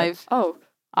 95. Oh.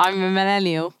 I'm a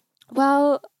millennial.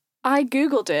 Well, I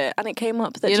Googled it and it came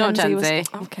up that You're Gen not Gen Z Z.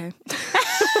 was... Okay.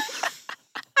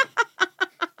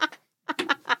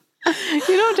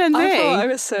 You're not Gen Z. I thought I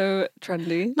was so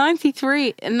trendy.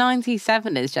 93 and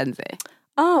 97 is Gen Z.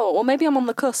 Oh, well maybe I'm on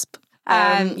the cusp.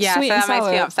 Yeah, so that sour.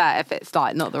 makes me upset if it's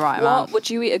like not the right amount. What would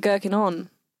you eat a gherkin on?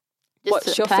 Just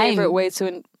What's your plain. favourite way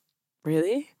to...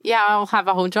 Really? Yeah, I'll have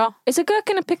a whole jar. Is a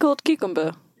gherkin a pickled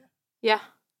cucumber? Yeah.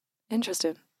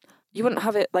 Interesting. You wouldn't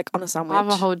have it like on a sandwich? I'll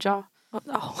have a whole jar.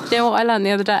 Oh. Do you know what I learned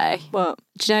the other day? What?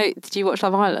 Did you watch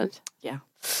Love Island? Yeah.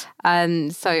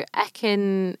 So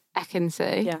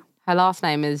Ekin-Su, yeah. Her last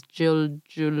name is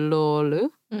Julolu.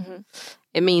 Mm-hmm.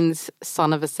 It means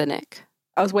son of a cynic.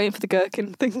 I was waiting for the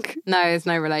gherkin thing. No, there's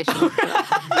no relation.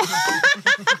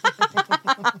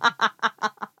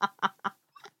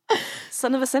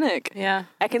 Son of a cynic? Yeah.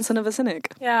 Ekin, son of a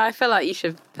cynic? Yeah, I feel like you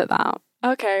should put that out.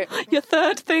 Okay. Your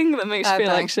third thing that makes you feel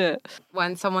like shit.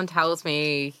 When someone tells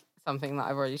me something that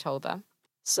I've already told them.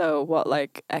 So what,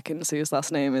 like Ekin-Su's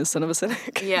last name is son of a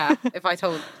cynic? Yeah. If I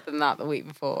told them that the week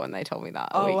before and they told me that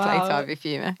a week later, I'd be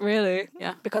fuming. Really?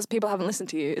 Yeah. Because people haven't listened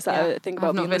to you. Is that a thing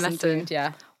about being listened to?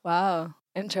 Yeah. Wow.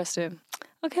 Interesting.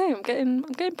 Okay, I'm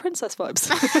getting princess vibes.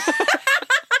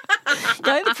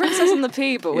 Like the Princess and the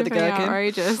Pea, but with a gherkin.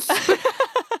 Outrageous.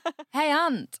 Hey,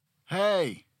 Ant.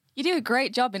 Hey. You do a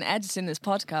great job in editing this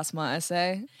podcast, might I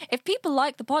say. If people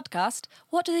like the podcast,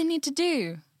 what do they need to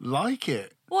do? Like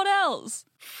it. What else?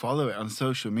 Follow it on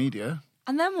social media.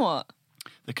 And then what?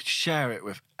 They could share it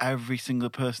with every single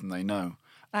person they know.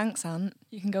 Thanks, Ant.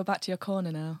 You can go back to your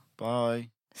corner now. Bye.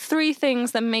 3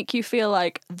 things that make you feel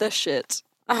like the shit.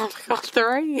 Oh my God,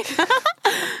 3.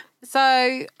 So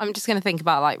I'm just going to think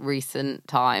about like recent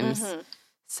times. Mm-hmm.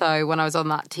 So when I was on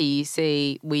that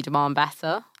TUC We Demand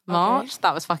Better march,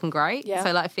 that was fucking great. Yeah.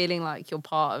 So like feeling like you're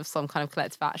part of some kind of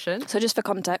collective action. So just for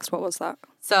context, what was that?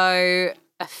 So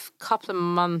a couple of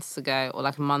months ago, or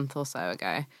like a month or so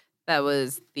ago, there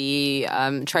was the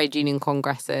Trade Union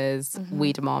Congress's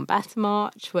We Demand Better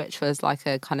march, which was like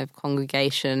a kind of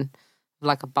congregation of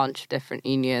like a bunch of different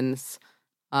unions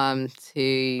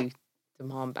to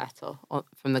demand better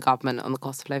from the government on the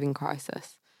cost of living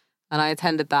crisis. And I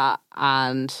attended that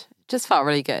and it just felt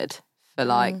really good for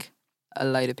like a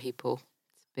load of people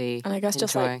to be And I guess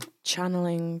just enjoying. like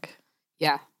channeling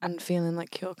and feeling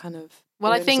like you're kind of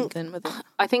Well, I doing think something with it.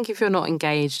 I think if you're not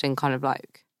engaged in kind of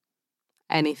like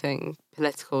anything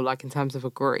political, like in terms of a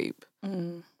group,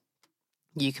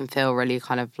 you can feel really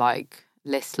kind of like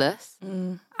listless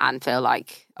and feel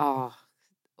like, oh,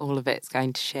 all of it's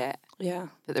going to shit. Yeah.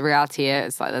 But the reality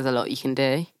is like there's a lot you can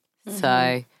do.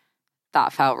 So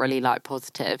that felt really like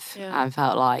positive and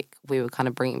felt like we were kind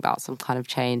of bringing about some kind of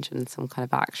change and some kind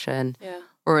of action. Yeah.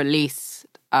 Or at least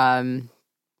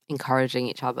encouraging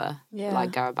each other to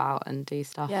like go about and do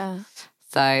stuff. Yeah.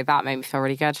 So that made me feel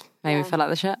really good. Made me feel like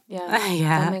the shit. Yeah.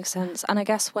 Yeah. That makes sense. And I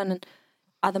guess when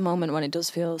at the moment when it does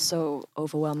feel so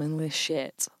overwhelmingly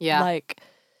shit. Yeah. Like,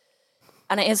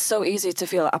 and it is so easy to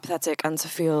feel apathetic and to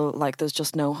feel like there's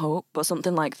just no hope. But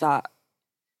something like that,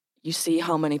 you see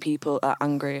how many people are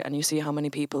angry and you see how many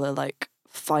people are like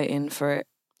fighting for it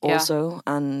also.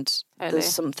 And there's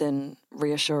something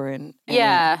reassuring in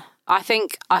it. I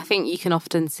think you can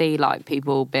often see like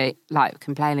people be like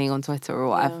complaining on Twitter or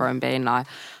whatever and being like,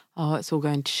 oh, it's all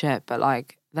going to shit. But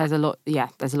like there's a lot you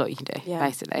can do,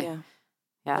 basically. Yeah.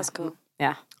 That's cool.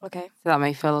 Yeah. Okay. So that made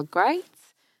me feel great.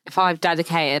 If I've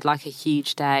dedicated like a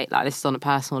huge day, like this is on a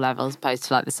personal level as opposed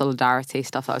to like the solidarity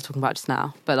stuff that I was talking about just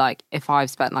now, but like if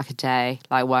I've spent like a day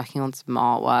like working on some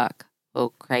artwork or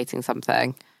creating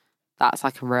something, that's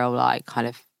like a real like kind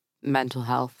of mental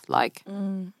health like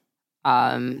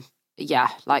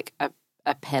like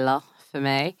a pillar for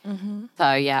me.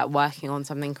 So yeah, working on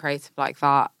something creative like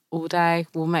that all day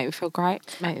will make me feel great,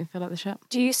 make me feel like the shit.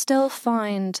 Do you still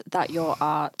find that your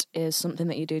art is something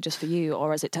that you do just for you,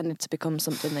 or has it tended to become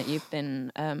something that you've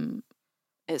been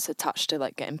it's attached to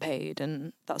like getting paid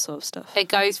and that sort of stuff? It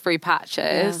goes through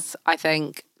patches. I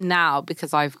think now,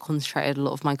 because I've concentrated a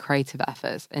lot of my creative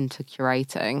efforts into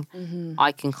curating,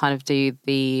 I can kind of do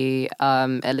the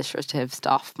illustrative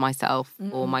stuff myself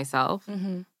for myself.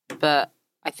 But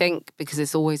I think because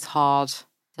it's always hard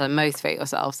to motivate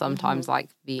yourself, sometimes like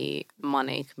the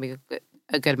money can be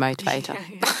a good motivator.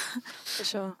 For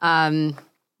sure.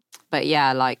 But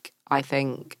yeah, like I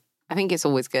think it's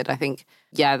always good. I think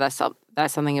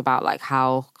there's something about like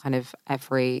how kind of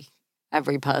every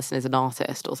person is an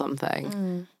artist or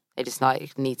something. They just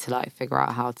like need to like figure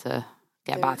out how to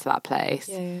get back to that place.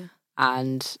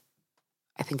 And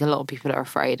I think a lot of people are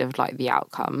afraid of like the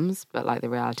outcomes, but like the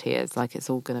reality is like it's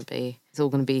all gonna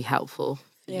be helpful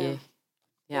for you.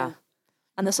 Yeah.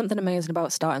 And there's something amazing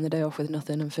about starting the day off with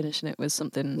nothing and finishing it with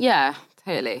something. Yeah,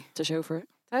 totally. To show for it.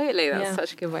 Totally. That's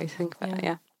such a good way to think about it.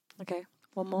 Yeah. Okay.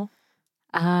 One more.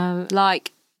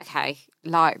 Like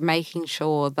making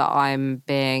sure that I'm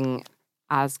being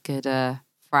as good a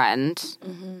friend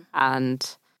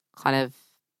and kind of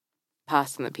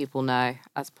person that people know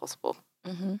as possible.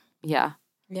 Yeah.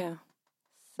 Yeah.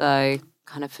 So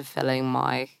kind of fulfilling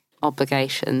my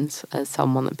obligations as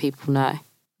someone that people know.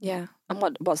 Yeah. And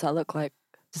what's that look like?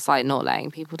 Just like not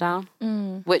letting people down,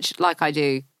 which like I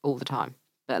do all the time.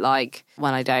 But like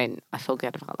when I don't, I feel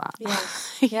good about that.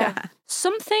 Yeah.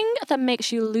 Something that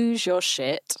makes you lose your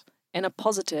shit in a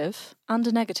positive and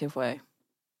a negative way.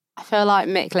 I feel like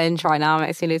Mick Lynch right now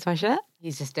makes me lose my shit.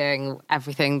 He's just doing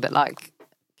everything that like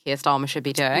Keir Starmer should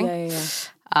be doing.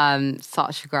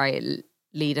 Such a great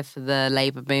leader for the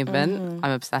Labour movement.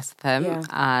 I'm obsessed with him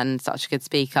and such a good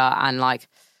speaker. And like,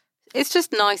 it's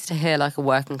just nice to hear like a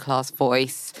working class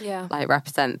voice like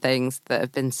represent things that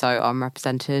have been so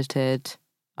unrepresented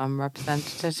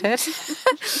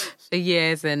for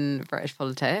years in British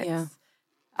politics.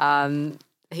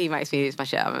 He makes me lose my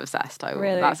shit. I'm obsessed.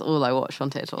 Really? That's all I watch on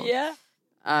TikTok.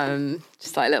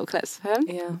 Just like little clips of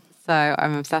him. So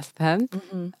I'm obsessed with him.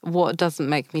 Mm-hmm. What doesn't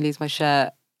make me lose my shit,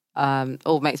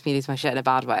 or makes me lose my shit in a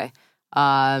bad way?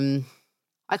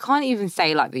 I can't even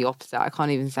say like the opposite. I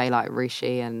can't even say like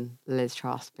Rishi and Liz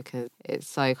Truss, because it's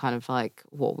so kind of like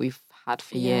what we've had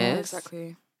for years.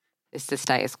 Exactly. It's the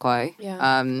status quo.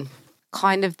 Yeah.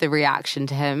 Kind of the reaction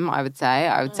to him, I would say.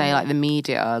 I would say like the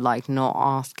media, like not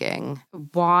asking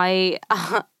why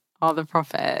are the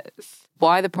profits,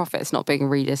 why are the profits not being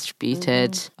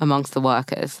redistributed amongst the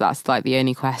workers? That's like the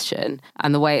only question.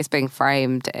 And the way it's being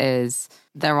framed is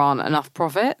there aren't enough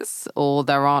profits, or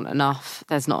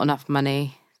there's not enough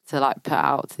money to like put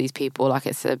out to these people. Like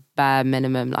it's a bare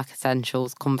minimum, like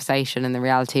essentials conversation, and the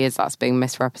reality is that's being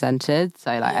misrepresented.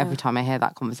 So like every time I hear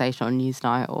that conversation on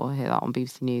Newsnight or hear that on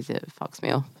BBC News, it fucks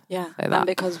me off. Yeah. So And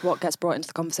because what gets brought into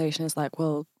the conversation is like,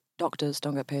 well, doctors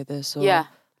don't get paid this, or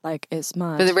like it's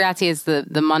mad. But the reality is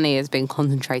that the money is being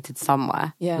concentrated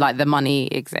somewhere. Yeah. Like the money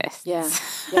exists. Yeah.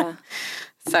 Yeah.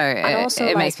 So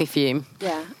it makes me fume.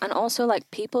 Yeah. And also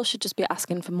like people should just be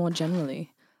asking for more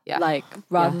generally. Yeah. Like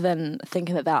rather than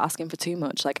thinking that they're asking for too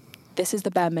much. Like this is the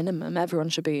bare minimum. Everyone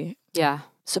should be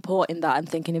supporting that and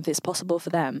thinking if it's possible for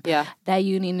them. Yeah. Their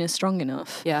union is strong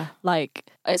enough. Yeah. Like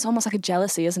it's almost like a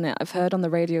jealousy, isn't it? I've heard on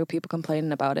the radio people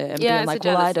complaining about it and being it's like, a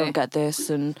well, I jealousy. don't get this,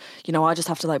 and you know, I just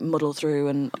have to like muddle through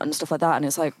and stuff like that. And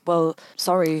it's like, well,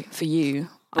 sorry for you.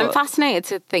 I'm fascinated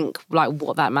to think like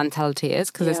what that mentality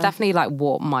is, because it's definitely like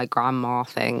what my grandma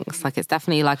thinks. Like it's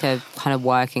definitely like a kind of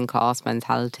working class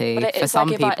mentality But for some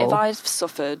like people. if I've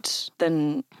suffered,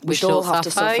 then we should should all have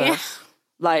to suffer, suffer. yeah.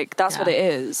 Like that's what it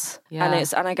is. Yeah.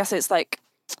 And I guess it's like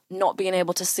not being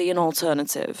able to see an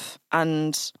alternative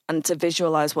and to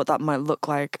visualize what that might look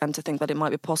like, and to think that it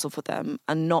might be possible for them,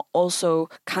 and not also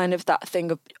kind of that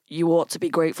thing of you ought to be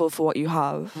grateful for what you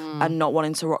have and not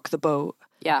wanting to rock the boat.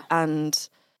 Yeah. And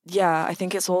yeah, I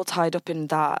think it's all tied up in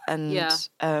that, and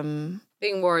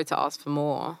being worried to ask for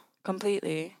more.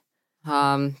 completely.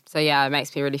 So yeah, it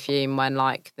makes me really fume when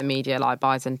like the media like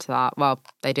buys into that. Well,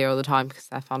 they do all the time because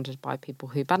they're funded by people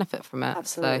who benefit from it.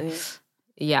 Absolutely. So,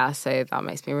 yeah, so that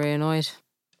makes me really annoyed.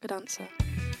 Good answer.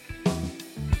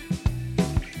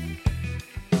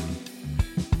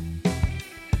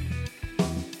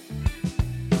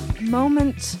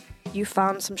 Moment you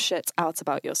found some shit out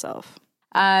about yourself.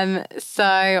 So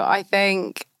I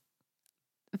think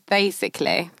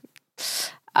basically,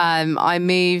 I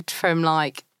moved from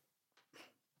like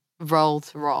role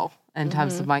to role in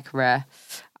terms of my career,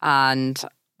 and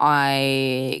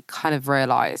I kind of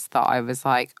realised that I was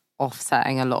like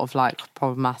offsetting a lot of like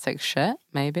problematic shit,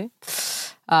 maybe.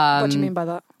 What do you mean by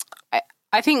that?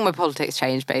 I think my politics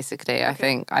changed basically.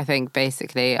 Okay. I think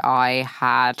basically I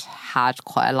had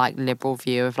quite a like liberal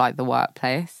view of like the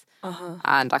workplace.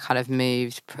 And I kind of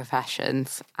moved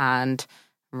professions and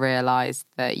realised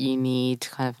that you need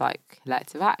kind of like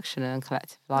collective action and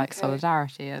collective like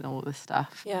solidarity and all this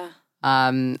stuff. Yeah.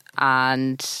 And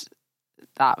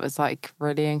that was like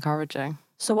really encouraging.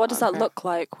 So what does that look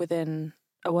like within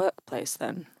a workplace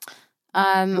then?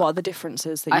 What are the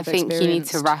differences that you've experienced? I think you need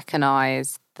to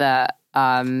recognise that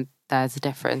there's a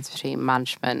difference between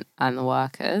management and the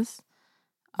workers.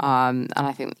 And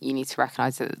I think you need to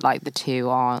recognise that like the two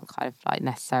aren't kind of like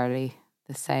necessarily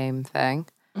the same thing.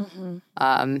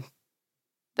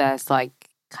 There's like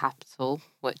capital,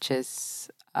 which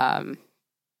is at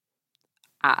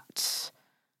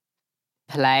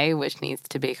play, which needs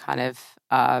to be kind of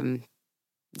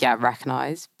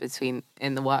recognised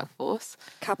in the workforce.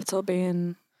 Capital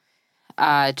being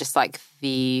just like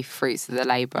the fruits of the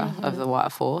labour of the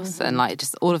workforce, and like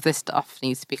just all of this stuff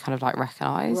needs to be kind of like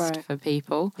recognised for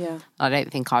people. Yeah. I don't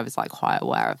think I was like quite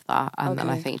aware of that, and then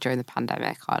I think during the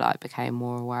pandemic I like became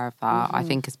more aware of that. I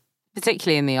think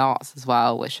particularly in the arts as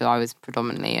well, which I was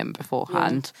predominantly in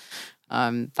beforehand.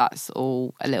 That's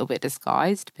all a little bit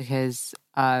disguised because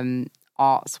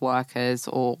arts workers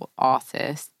or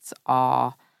artists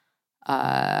are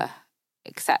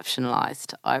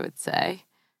exceptionalised, I would say.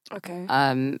 Okay.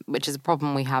 Which is a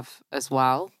problem we have as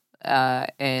well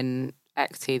in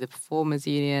XT, the Performers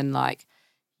Union. Like,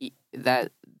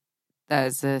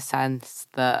 there's a sense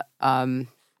that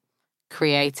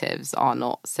creatives are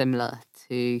not similar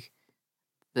to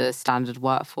the standard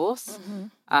workforce,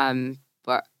 and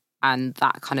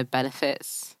that kind of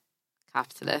benefits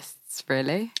capitalists,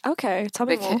 really. Okay, tell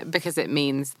me more. Because it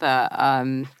means that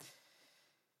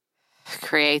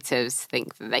creatives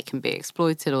think that they can be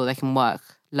exploited, or they can work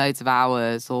loads of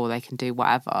hours, or they can do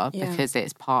whatever because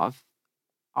it's part of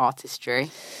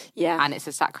artistry. Yeah. And it's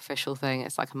a sacrificial thing.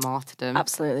 It's like a martyrdom.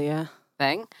 Absolutely, yeah.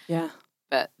 Thing. Yeah.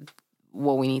 But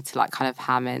what we need to like kind of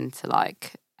ham into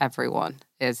like everyone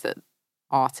is that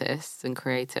artists and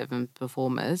creative and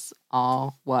performers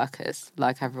are workers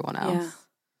like everyone else. Yeah,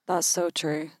 that's so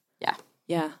true. Yeah.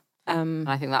 Yeah. And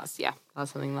I think that's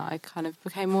something that I kind of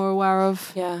became more aware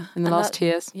of in the last 2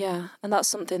 years. Yeah, and that's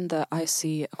something that I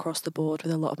see across the board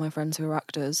with a lot of my friends who are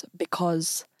actors,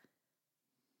 because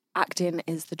acting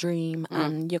is the dream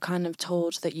and you're kind of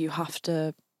told that you have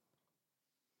to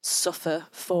suffer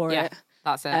for it.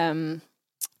 That's it.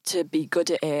 To be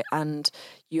good at it, and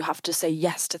you have to say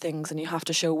yes to things and you have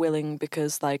to show willing,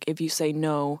 because like if you say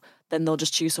no, then they'll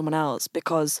just choose someone else,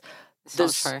 because It's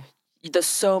not true. There's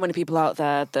so many people out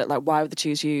there that like, why would they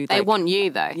choose you? They like, want you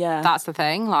though. Yeah. That's the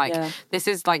thing. Like this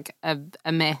is like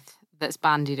a myth that's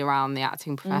bandied around the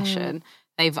acting profession.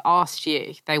 They've asked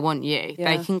you, they want you.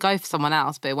 Yeah. They can go for someone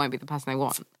else, but it won't be the person they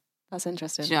want. That's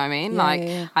interesting. Do you know what I mean?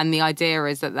 Yeah, and the idea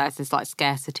is that there's this like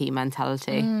scarcity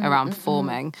mentality around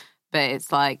performing, but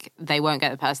it's like they won't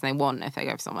get the person they want if they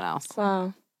go for someone else.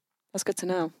 Wow. That's good to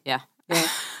know. Yeah. Yeah.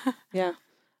 Yeah.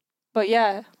 But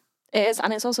yeah, it is.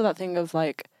 And it's also that thing of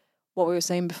like what we were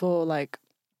saying before, like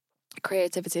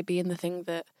creativity being the thing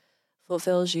that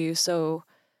fulfills you. So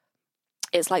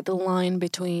it's like the line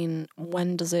between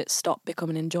when does it stop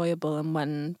becoming enjoyable and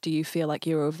when do you feel like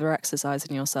you're over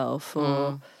exercising yourself,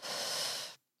 or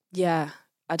yeah,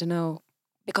 I don't know,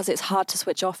 because it's hard to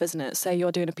switch off, isn't it? Say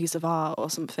you're doing a piece of art or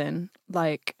something,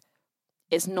 like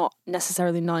it's not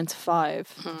necessarily 9 to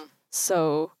 5,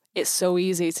 so it's so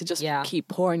easy to just keep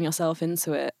pouring yourself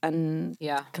into it, and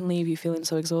can leave you feeling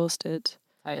so exhausted.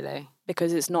 Totally.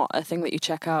 Because it's not a thing that you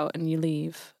check out and you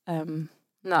leave.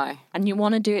 No. And you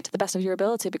want to do it to the best of your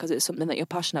ability because it's something that you're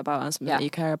passionate about and something that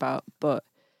you care about, but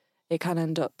it can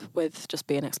end up with just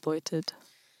being exploited.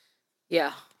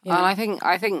 Yeah. And I think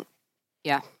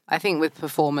with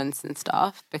performance and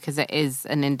stuff, because it is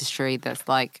an industry that's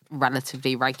like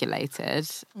relatively regulated,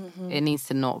 it needs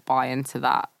to not buy into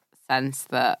that sense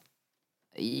that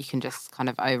you can just kind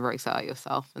of overexert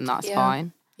yourself and that's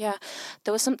fine. Yeah.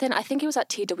 There was something, I think it was at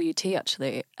TWT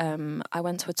actually. I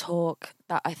went to a talk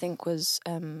that I think was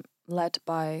led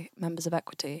by members of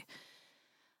Equity.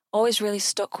 Always really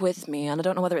stuck with me, and I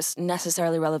don't know whether it's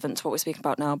necessarily relevant to what we're speaking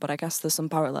about now, but I guess there's some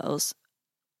parallels.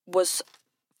 Was,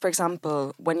 for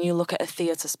example, when you look at a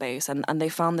theatre space, and they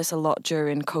found this a lot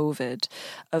during COVID,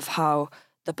 of how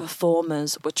the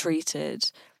performers were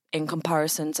treated in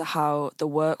comparison to how the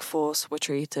workforce were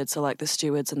treated, so like the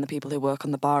stewards and the people who work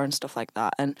on the bar and stuff like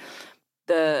that. And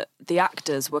the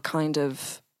actors were kind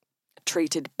of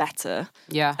treated better.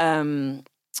 Yeah.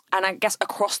 And I guess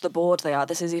across the board they are.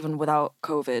 This is even without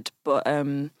COVID, but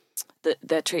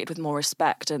they're treated with more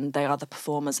respect, and they are the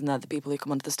performers and they're the people who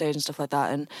come onto the stage and stuff like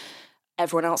that. And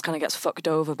everyone else kind of gets fucked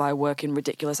over by working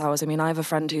ridiculous hours. I mean, I have a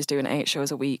friend who's doing 8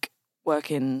 shows a week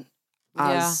working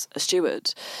as a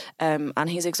steward, and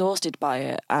he's exhausted by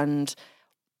it.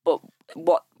 But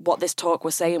what this talk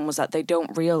was saying was that they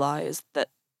don't realise that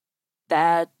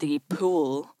they're the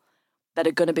pool that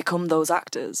are going to become those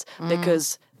actors,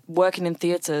 because working in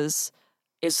theatres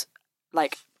is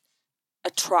like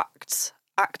attracts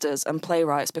actors and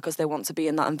playwrights because they want to be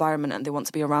in that environment and they want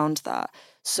to be around that.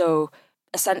 So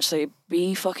essentially,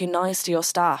 be fucking nice to your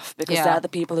staff, because they're the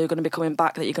people who are going to be coming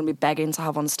back that you're going to be begging to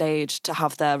have on stage to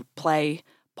have their play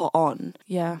put on.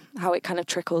 Yeah, how it kind of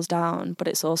trickles down, but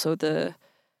it's also the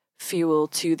fuel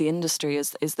to the industry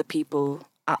is the people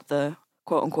at the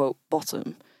quote unquote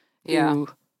bottom. Who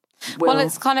well,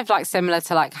 it's kind of like similar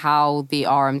to like how the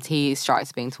RMT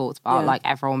strikes being talked about, like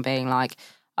everyone being like,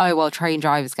 oh, well, train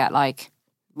drivers get like,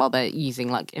 well, they're using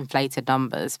like inflated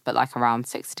numbers, but like around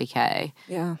 60k.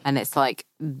 Yeah. And it's like,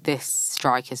 this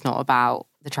strike is not about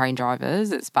the train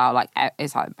drivers. It's about like,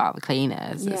 it's like about the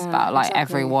cleaners. It's about like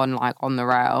everyone like on the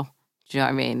rail. Do you know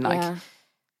what I mean? Like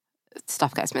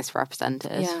stuff gets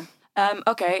misrepresented. Yeah.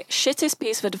 Okay. Shittest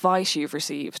piece of advice you've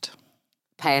received?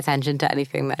 Pay attention to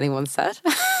anything that anyone said.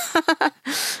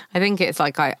 I think it's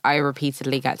like I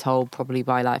repeatedly get told, probably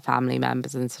by like family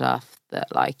members and stuff,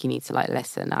 that like you need to like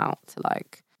listen out to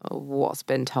like what's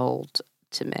been told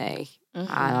to me, and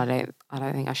I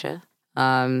don't think I should.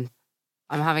 I'm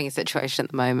having a situation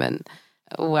at the moment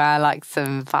where like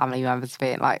some family members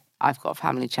being like, I've got a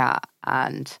family chat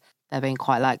and they're being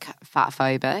quite like fat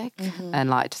phobic and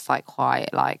like just like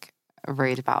quite like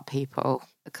rude about people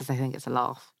because they think it's a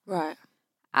laugh. Right.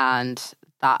 And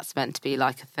that's meant to be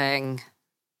like a thing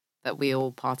that we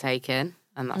all partake in,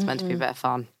 and that's meant to be a bit of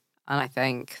fun. And I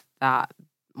think that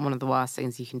one of the worst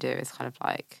things you can do is kind of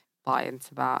like buy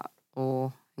into that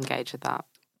or engage with that.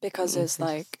 Because it's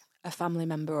like a family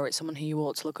member or it's someone who you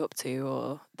ought to look up to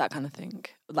or that kind of thing?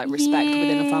 Like respect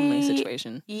within a family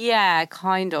situation? Yeah,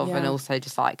 kind of. Yeah. And also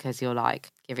just like because you're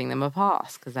like giving them a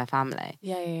pass because they're family.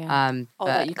 Yeah. Or but,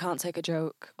 that you can't take a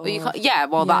joke. Or... But you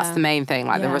can't, that's the main thing.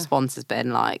 Like the Yeah. response has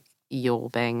been like, you're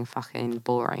being fucking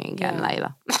boring again,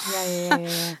 Leyla.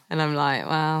 Yeah. And I'm like,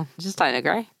 well, I just don't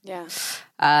agree. Yeah.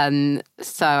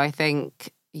 So I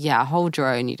think, hold your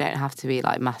own. You don't have to be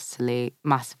like massively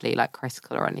like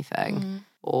critical or anything,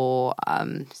 or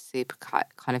super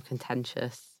kind of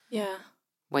contentious. Yeah.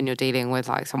 When you're dealing with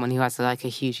like someone who has like a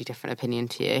hugely different opinion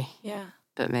to you. Yeah.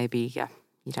 But maybe you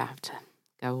don't have to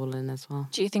go all in as well.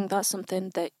 Do you think that's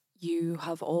something that you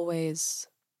have always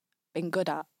been good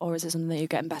at, or is it something that you're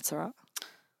getting better at?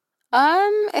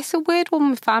 It's a weird one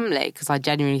with family because I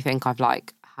genuinely think I've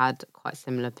like had quite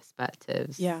similar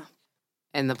perspectives. Yeah.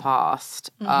 In the past.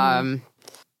 I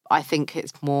think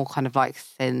it's more kind of like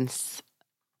since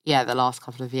the last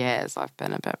couple of years I've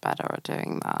been a bit better at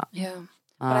doing that. Yeah.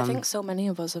 But I think so many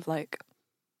of us have like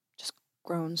just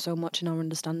grown so much in our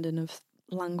understanding of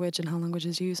language and how language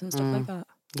is used and stuff like that.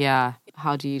 Yeah.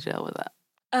 How do you deal with it?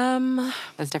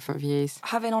 There's different views.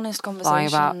 Having honest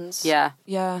conversations. Yeah.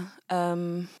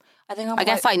 I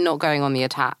guess like not going on the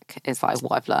attack is like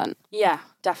what I've learned. Yeah,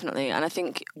 definitely. And I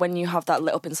think when you have that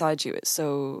lit up inside you, it's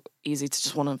so easy to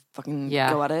just want to fucking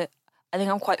go at it. I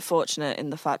think I'm quite fortunate in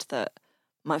the fact that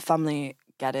my family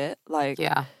get it. Like,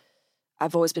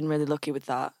 I've always been really lucky with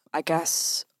that. I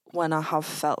guess when I have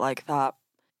felt like that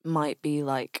might be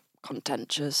like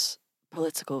contentious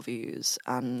political views,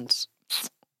 and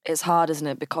it's hard, isn't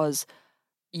it? Because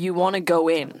you want to go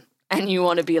in and you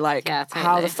want to be like,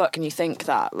 how the fuck can you think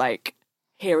that? Like,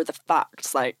 here are the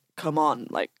facts. Like, come on.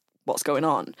 Like, what's going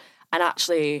on? And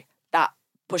actually, that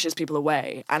pushes people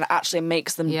away and actually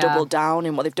makes them double down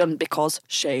in what they've done because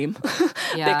shame.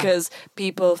 Because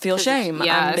people feel shame.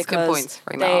 And because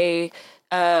they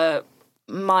an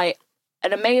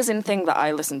amazing thing that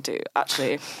I listen to,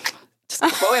 actually, just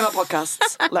throw away my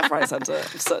podcasts, left, right, centre.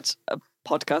 I'm such a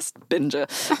podcast binger.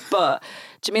 But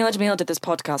Jamila did this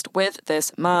podcast with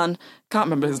this man, can't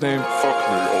remember his name.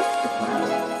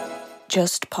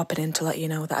 Just popping in to let you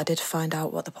know that I did find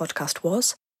out what the podcast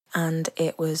was, and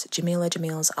it was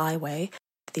Jamil's I Way.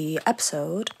 The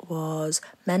episode was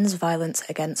Men's Violence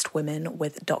Against Women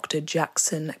with Dr.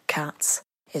 Jackson Katz.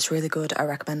 It's really good. I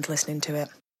recommend listening to it.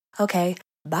 Okay,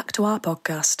 back to our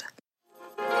podcast.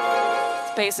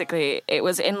 Basically, it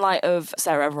was in light of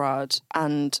Sarah Everard,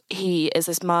 and he is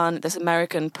this man, this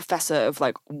American professor of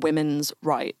like women's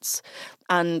rights,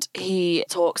 and he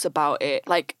talks about it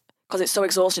like, because it's so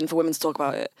exhausting for women to talk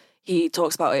about it, he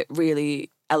talks about it really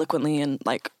eloquently and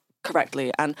like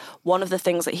correctly. And one of the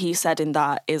things that he said in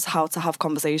that is how to have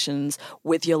conversations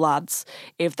with your lads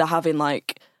if they're having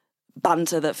like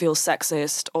banter that feels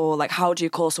sexist, or like how do you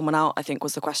call someone out, I think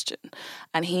was the question.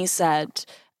 And he said,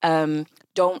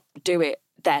 don't do it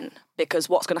then, because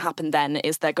what's going to happen then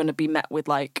is they're going to be met with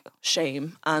like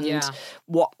shame, and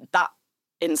what that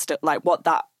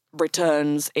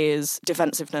returns is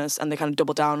defensiveness, and they kind of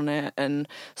double down on it and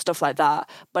stuff like that.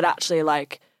 But actually,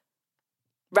 like,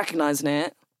 recognizing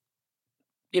it,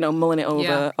 mulling it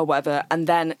over or whatever, and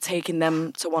then taking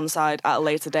them to one side at a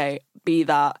later date, be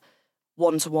that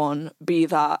one-to-one, be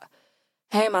that,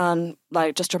 hey man,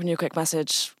 like, just dropping you a quick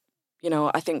message,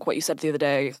 I think what you said the other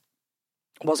day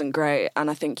wasn't great, and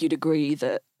I think you'd agree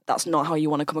that that's not how you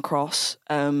want to come across.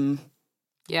 Didn't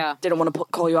want to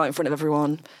call you out in front of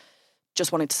everyone,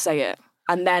 just wanted to say it.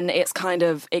 And then it's kind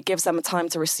of, it gives them a time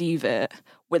to receive it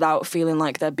without feeling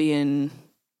like they're being,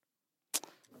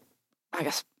 I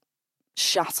guess,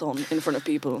 shat on in front of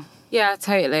people. Yeah,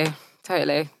 totally.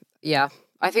 Yeah.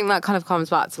 I think that kind of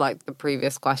comes back to like the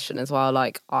previous question as well.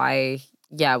 Like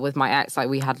with my ex, like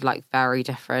we had like very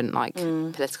different like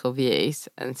political views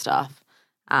and stuff.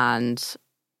 And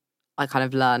I kind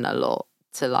of learned a lot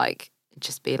to like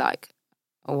just be like,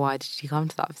 why did you come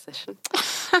to that position?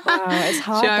 Wow, it's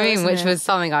hard. Do you know what I mean? Which was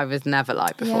something I was never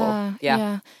like before.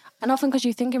 Yeah. And often because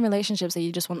you think in relationships that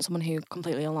you just want someone who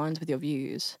completely aligns with your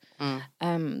views.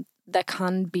 There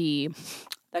can be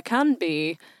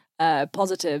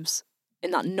positives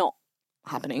in that not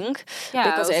happening,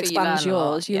 because it expands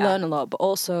yours. You learn a lot, but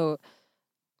also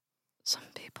some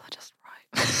people are just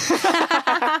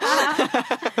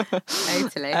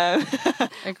totally.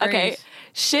 Okay,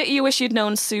 shit you wish you'd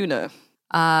known sooner.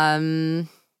 I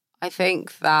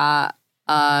think that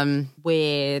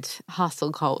weird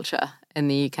hustle culture in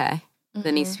the UK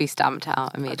that needs to be stamped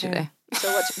out immediately. Okay. So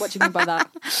what do you mean by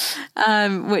that?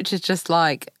 Which is just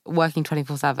like working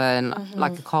 24/7,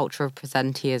 like a culture of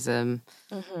presenteeism,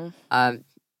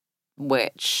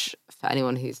 which for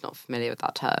anyone who's not familiar with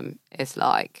that term is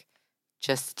like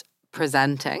just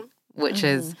presenting, which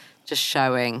is just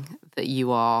showing that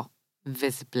you are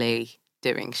visibly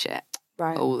doing shit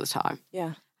all the time.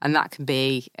 Yeah. And that can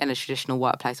be in a traditional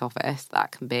workplace office,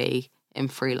 that can be in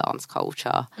freelance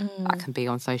culture, that can be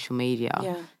on social media.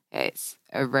 Yeah. It's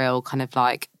a real kind of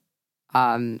like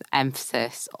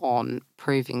emphasis on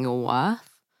proving your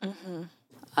worth,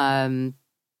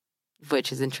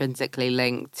 which is intrinsically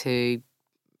linked to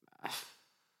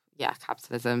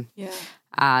capitalism. Yeah.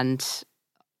 And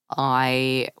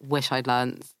I wish I'd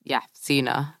learned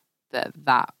sooner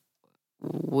that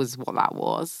was what that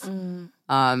was.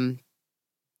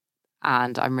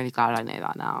 And I'm really glad I know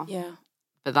that now. Yeah.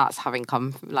 But that's having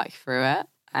come like through it,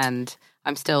 and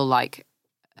I'm still like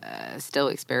still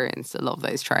experience a lot of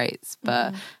those traits,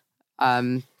 but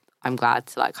I'm glad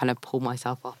to like kind of pull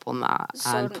myself up on that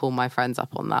and pull my friends up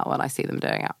on that when I see them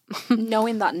doing it.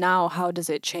 Knowing that now, how does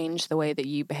it change the way that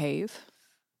you behave?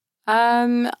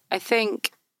 I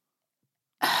think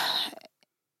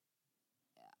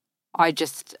I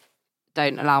just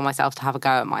don't allow myself to have a go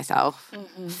at myself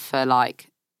for like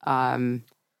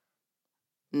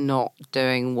not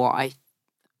doing what I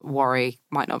worry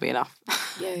might not be enough.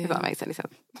 If that makes any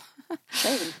sense.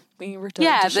 Shame. We return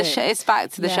to shame. It's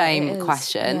back to the shame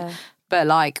question. Yeah. But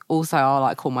like also I'll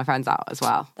like call my friends out as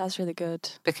well. That's really good.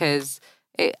 Because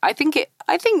I think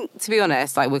to be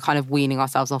honest, like we're kind of weaning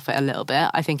ourselves off it a little bit.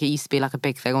 I think it used to be like a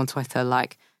big thing on Twitter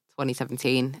like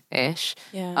 2017-ish.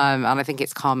 Yeah. And I think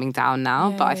it's calming down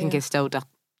now, but I think it still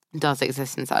does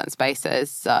exist in certain spaces.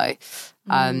 So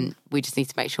we just need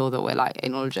to make sure that we're like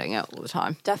acknowledging it all the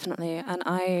time. Definitely. And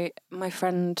my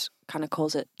friend kind of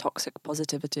calls it toxic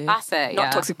positivity. That's it,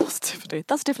 Not toxic positivity.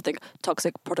 That's a different thing.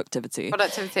 Toxic productivity.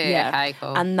 Okay,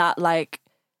 cool. And that like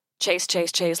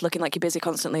chase, looking like you're busy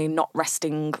constantly, not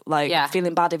resting, like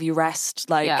feeling bad if you rest.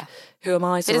 Like, who am I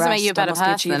to rest? It doesn't make you a better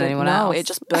person than anyone else. No, it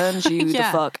just burns you the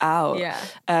fuck out. Yeah.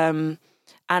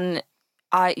 And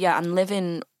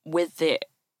living with it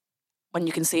when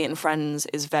you can see it in friends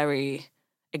is very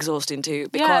exhausting too,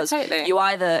 because you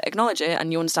either acknowledge it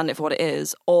and you understand it for what it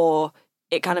is, or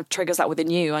it kind of triggers that within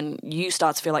you and you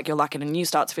start to feel like you're lacking and you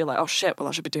start to feel like, oh shit, well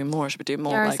I should be doing more.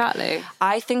 Yeah, like, exactly.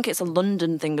 I think it's a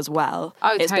London thing as well.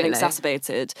 Oh, it's been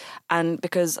exacerbated. And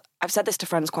because I've said this to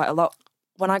friends quite a lot,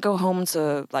 when I go home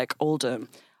to like Oldham,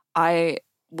 I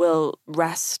will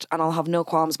rest and I'll have no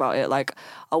qualms about it. Like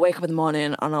I'll wake up in the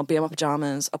morning and I'll be in my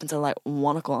pajamas up until like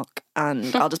 1 o'clock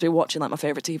and I'll just be watching like my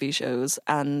favourite TV shows,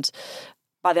 and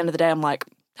by the end of the day I'm like,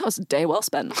 that was a day well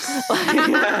spent.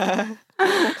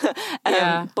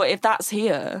 But if that's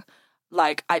here,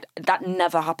 like that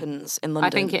never happens in London. I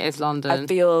think it is London. I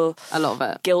feel a lot of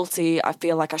it guilty. I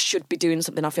feel like I should be doing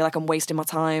something. I feel like I'm wasting my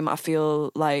time. I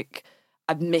feel like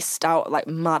I've missed out, like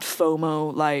mad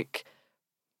FOMO. Like,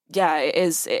 yeah, it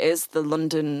is the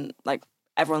London, like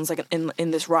everyone's like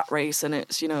in this rat race, and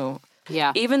it's, you know,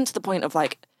 even to the point of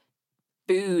like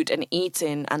food and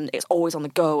eating, and it's always on the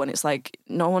go, and it's like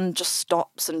no one just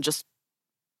stops and just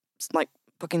like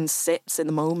fucking sits in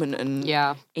the moment and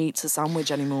eats a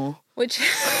sandwich anymore. Which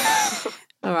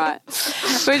all right.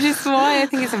 Which is why I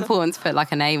think it's important to put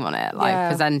like a name on it. Like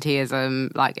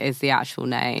presenteeism like is the actual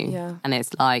name. Yeah. And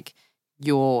it's like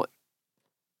you're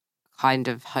kind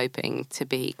of hoping to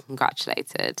be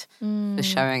congratulated for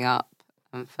showing up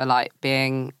and for like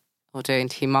being or doing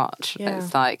too much. Yeah.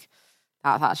 It's like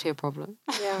that's actually a problem.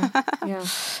 Yeah.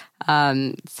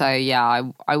 So yeah,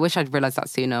 I wish I'd realised that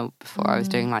sooner before I was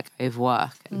doing like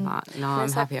overwork and that. No,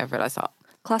 I'm happy I've realised that.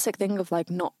 Classic thing of like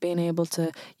not being able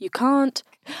to, you can't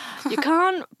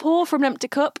pour from an empty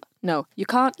cup. No, you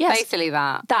can't. Yes. Basically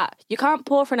that. You can't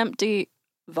pour from an empty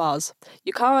vase.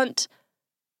 You can't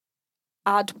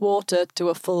add water to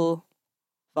a full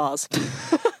vase.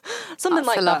 Something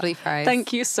like that. That's a lovely phrase.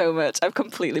 Thank you so much. I've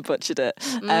completely butchered it.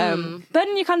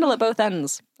 Burning your candle at both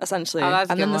ends, essentially. Oh, that's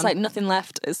a and good then there's one. like nothing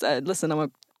left. It's, listen, I'm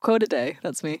a quote a day.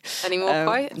 That's me. Any more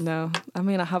quotes? No. I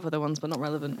mean, I have other ones, but not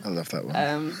relevant. I love that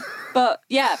one. But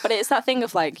it's that thing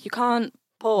of like, you can't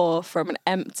pour from an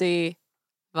empty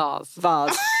vase. Is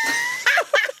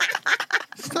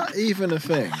that even a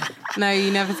thing? No,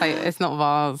 you never say it's not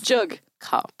vase. Jug.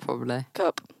 Cup, probably.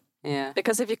 Cup. Yeah.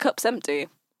 Because if your cup's empty,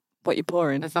 what you're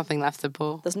pouring? There's nothing left to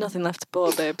pour. There's nothing left to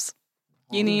pour, babes.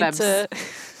 You need to...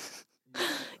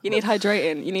 You need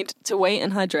hydrating. You need to wait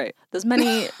and hydrate. There's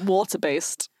many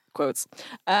water-based quotes.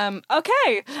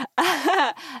 Okay.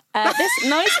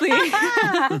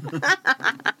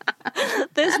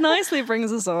 This nicely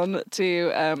brings us on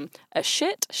to a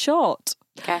shit short.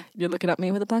 Okay. You're looking at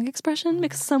me with a blank expression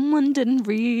because someone didn't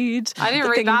read. I didn't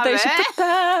read that they bit. should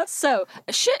prepare. So,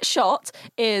 a shit shot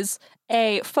is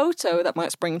a photo that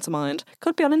might spring to mind,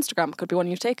 could be on Instagram, could be one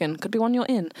you've taken, could be one you're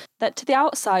in, that to the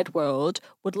outside world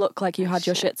would look like you had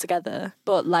your shit together,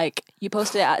 but like you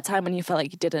posted it at a time when you felt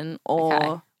like you didn't,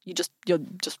 or you just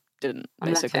didn't,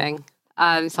 basically. I'm looking.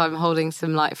 So I'm holding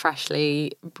some like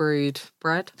freshly brewed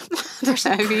bread. I don't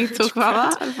know if you talk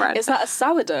about that. Bread. Is that a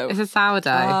sourdough? It's a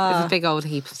sourdough. It's a big old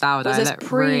heap of sourdough. Was this I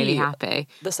look really happy.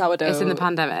 The sourdough? It's in the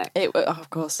pandemic. Of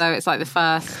course. So it's like the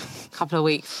first couple of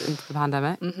weeks into the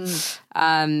pandemic.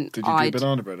 Mm-hmm. Did you do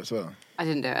banana bread as well? I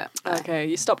didn't do it. Okay,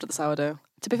 you stopped at the sourdough.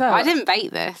 To be fair, I didn't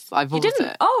bake this. I bought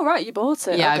it. Oh, right, you bought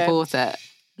it. Yeah, okay. I bought it.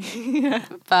 Yeah.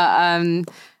 But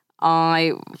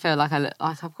I feel like I look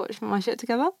like I've got my shit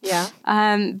together. Yeah.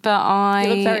 But I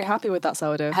You look very happy with that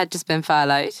sourdough. had just been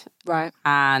furloughed. Right.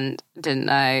 And didn't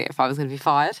know if I was going to be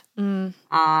fired. And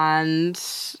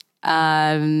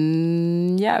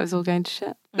yeah, it was all going to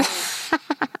shit.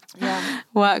 Yeah.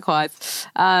 Work-wise.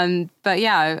 But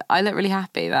yeah, I look really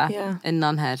happy there in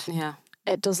Nunhead. Yeah.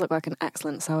 It does look like an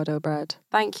excellent sourdough bread.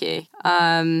 Thank you.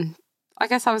 I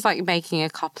guess I was like making a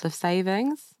couple of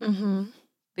savings. Mm-hmm.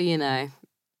 But you know.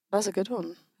 That's a good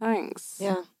one. Thanks.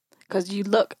 Yeah. Because you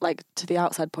look like, to the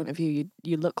outside point of view,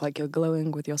 you look like you're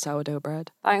glowing with your sourdough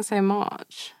bread. Thanks so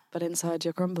much. But inside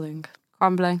you're crumbling.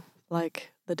 Crumbling.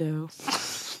 Like the dough.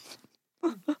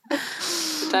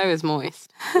 The dough is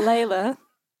moist. Leyla,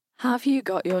 have you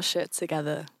got your shit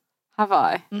together? Have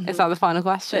I? Mm-hmm. Is that the final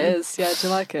question? It is, yeah. Do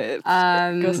you like it?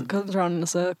 It comes around in a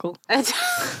circle. As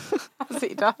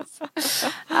it does.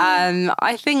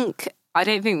 I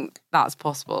don't think that's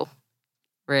possible,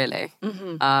 really.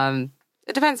 Mm-hmm.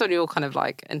 It depends on your kind of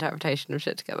like interpretation of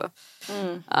shit together.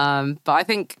 But I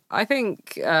think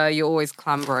you're always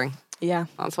clambering. Yeah.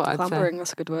 That's what I'd say. Clambering,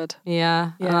 that's a good word.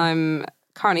 Yeah. And I'm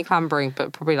currently clambering,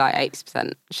 but probably like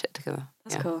 80% shit together.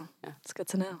 That's cool. Yeah. It's good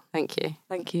to know. Thank you.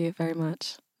 Thank you very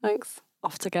much. Thanks.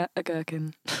 Off to get a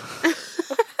gherkin.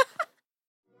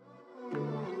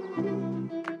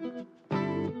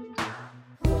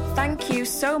 Thank you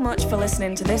so much for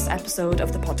listening to this episode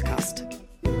of the podcast.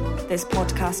 This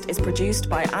podcast is produced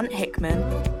by Ant Hickman.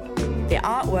 The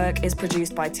artwork is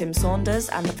produced by Tim Saunders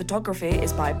and the photography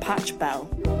is by Patch Bell.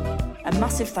 A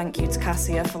massive thank you to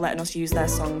Cassia for letting us use their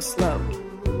song Slow.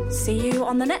 See you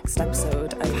on the next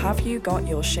episode of Have You Got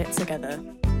Your Shit Together?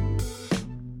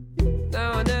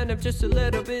 Now and then I'm just a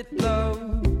little bit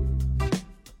low.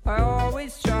 I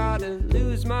always try to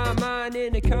lose my mind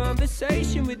in a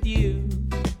conversation with you.